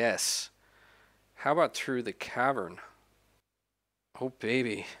about yes? How about Through the Cavern? Oh,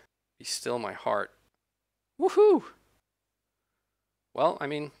 baby. Be still my heart. Woohoo! Well, I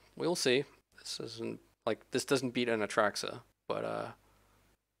mean, we'll see. This isn't, like, this doesn't beat an Atraxa, but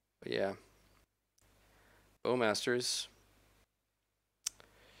yeah. Bowmasters.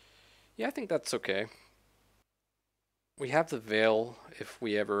 Yeah, I think that's okay. We have the Veil if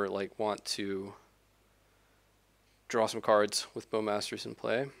we ever, like, want to draw some cards with Bowmasters in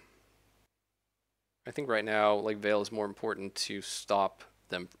play. I think right now, like, Veil is more important to stop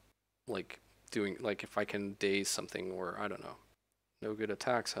them, like, doing, like, if I can daze something, or I don't know. No good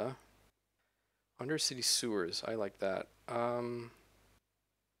attacks, huh? Undercity Sewers, I like that. I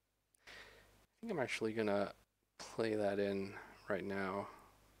think I'm actually gonna play that in right now.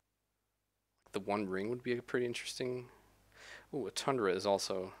 The One Ring would be a pretty interesting. Ooh, a Tundra is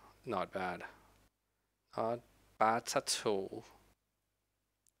also not bad. Not bad at all.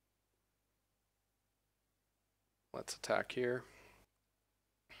 Let's attack here.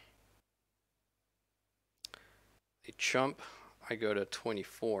 They chump. I go to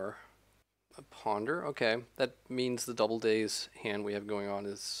 24. A Ponder. Okay, that means the double days hand we have going on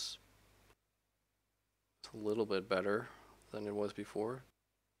is a little bit better than it was before.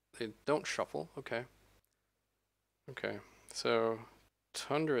 They don't shuffle. Okay. Okay, so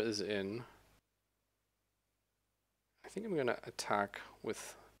Tundra is in. I think I'm going to attack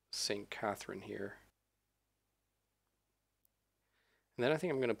with Saint Kathrine here. And then I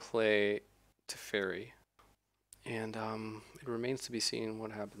think I'm going to play Teferi. And it remains to be seen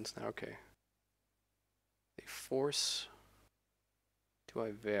what happens now. Okay. They force. Do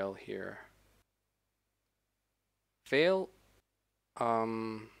I Veil here? Veil.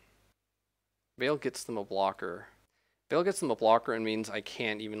 Veil gets them a blocker. Veil gets them a blocker and means I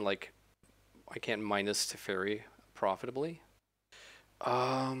can't even, like, I can't minus Teferi profitably.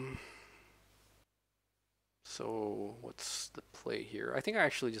 So what's the play here? I think I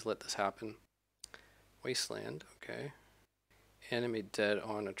actually just let this happen. Wasteland, okay. Animate Dead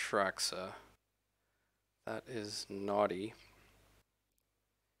on Atraxa. That is naughty.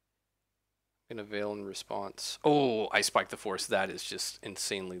 I'm gonna Veil in response. Oh, I spiked the Force. That is just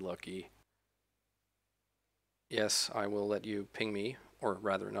insanely lucky. Yes, I will let you ping me, or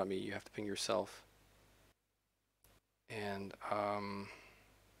rather, not me. You have to ping yourself. And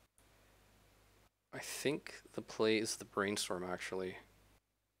I think the play is the Brainstorm, actually.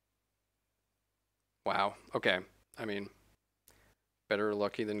 Wow. Okay. I mean, better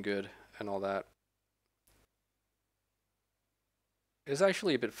lucky than good and all that. It's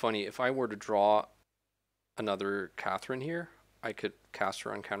actually a bit funny. If I were to draw another Kathrine here, I could cast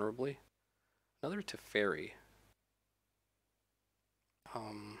her uncounterably. Another Teferi.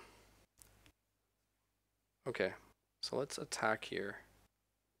 Okay. So let's attack here.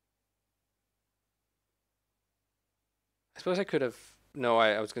 I suppose I could have... No,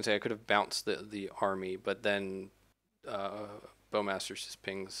 I was going to say I could have bounced the army, but then Bowmasters just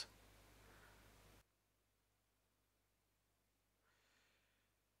pings.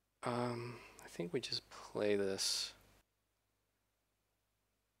 I think we just play this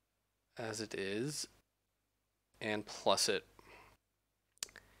as it is and plus it.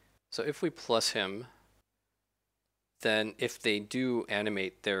 So if we plus him, then if they do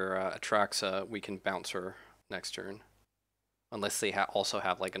animate their Atraxa, we can bounce her next turn. Unless they also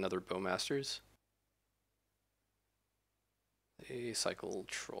have, like, another Bowmasters. They cycle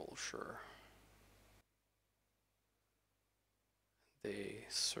Troll, sure. They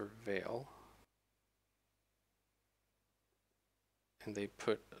Surveil. And they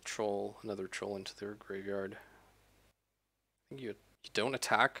put a Troll, another Troll into their graveyard. I think you don't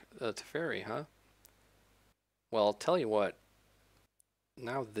attack Teferi, huh? Well, I'll tell you what.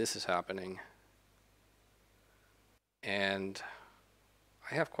 Now this is happening. And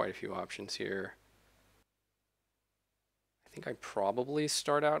I have quite a few options here. I think I probably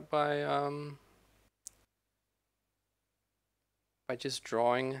start out by just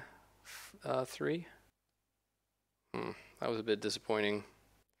drawing 3. That was a bit disappointing.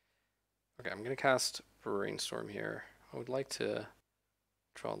 Okay, I'm going to cast Brainstorm here. I would like to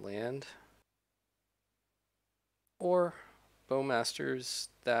draw land. Or Bowmasters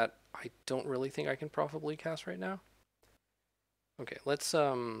that I don't really think I can profitably cast right now. Okay, let's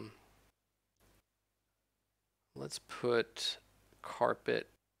put Carpet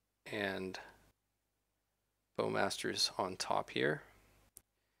and Bowmasters on top here.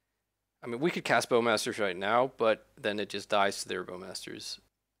 I mean, we could cast Bowmasters right now, but then it just dies to their Bowmasters.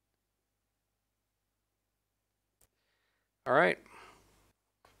 All right.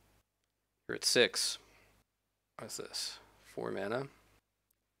 You're at 6. What's this? 4 mana.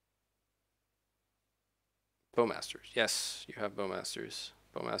 Bowmasters. Yes, you have Bowmasters.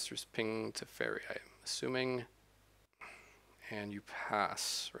 Bowmasters ping to fairy, I'm assuming. And you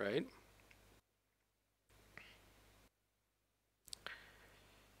pass, right?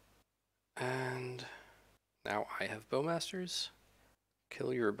 And now I have Bowmasters.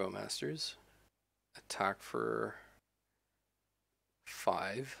 Kill your Bowmasters. Attack for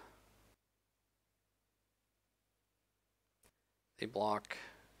 5. They block.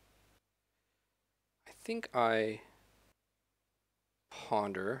 I think I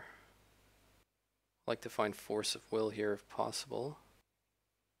ponder. I'd like to find Force of Will here if possible.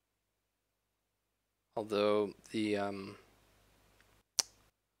 Although the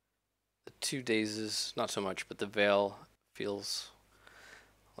 2 Dazes, not so much, but the Veil feels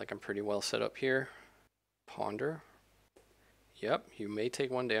like I'm pretty well set up here. Ponder. Yep, you may take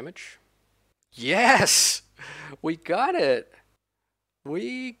 1 damage. Yes! We got it!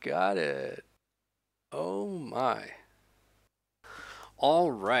 We got it. Oh my. All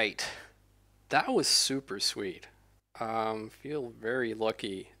right. That was super sweet. Feel very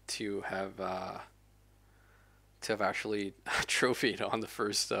lucky to have actually trophied on the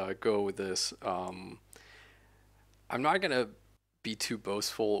first go with this. I'm not gonna be too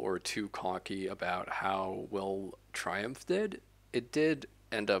boastful or too cocky about how well Triumph did. It did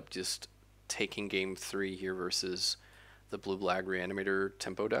end up just taking game 3 here versus the Blue-Black Reanimator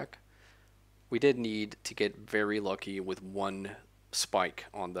tempo deck. We did need to get very lucky with 1 spike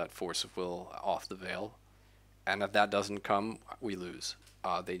on that Force of Will off the Veil. And if that doesn't come, we lose.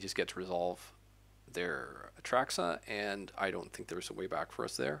 They just get to resolve their Atraxa, and I don't think there's a way back for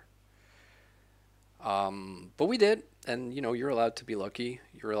us there. But we did, and you know, you're allowed to be lucky.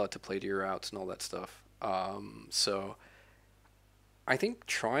 You're allowed to play to your outs and all that stuff. So I think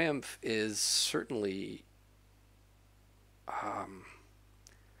Triumph is certainly... I'm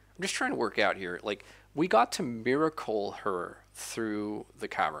just trying to work out here. Like, we got to miracle her through the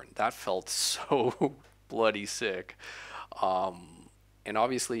cavern. That felt so bloody sick. And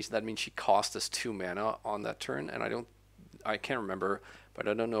obviously that means she cost us 2 mana on that turn, and I can't remember, but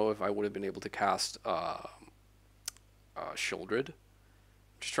I don't know if I would have been able to cast Shieldred.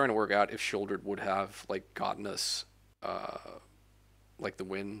 Just trying to work out if Shieldred would have like gotten us like the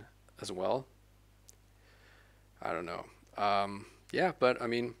win as well. I don't know. Yeah, but I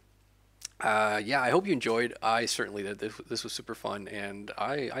mean, yeah, I hope you enjoyed. I certainly did. This was super fun, and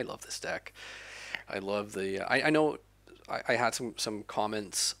I love this deck. I love the. I know I had some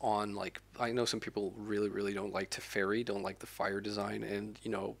comments on, like, I know some people really don't like Teferi, don't like the fire design, and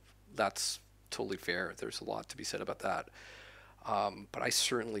you know, that's totally fair. There's a lot to be said about that. But I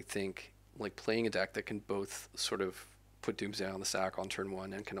certainly think like playing a deck that can both sort of put Doomsday on the stack on turn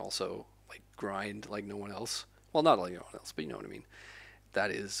 1 and can also like grind like no one else. Well, not like no one else, but you know what I mean.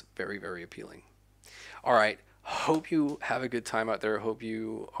 That is very appealing. All right. Hope you have a good time out there. Hope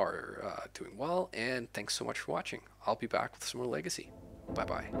you are doing well, and thanks so much for watching. I'll be back with some more Legacy.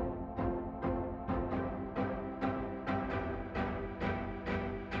 Bye-bye.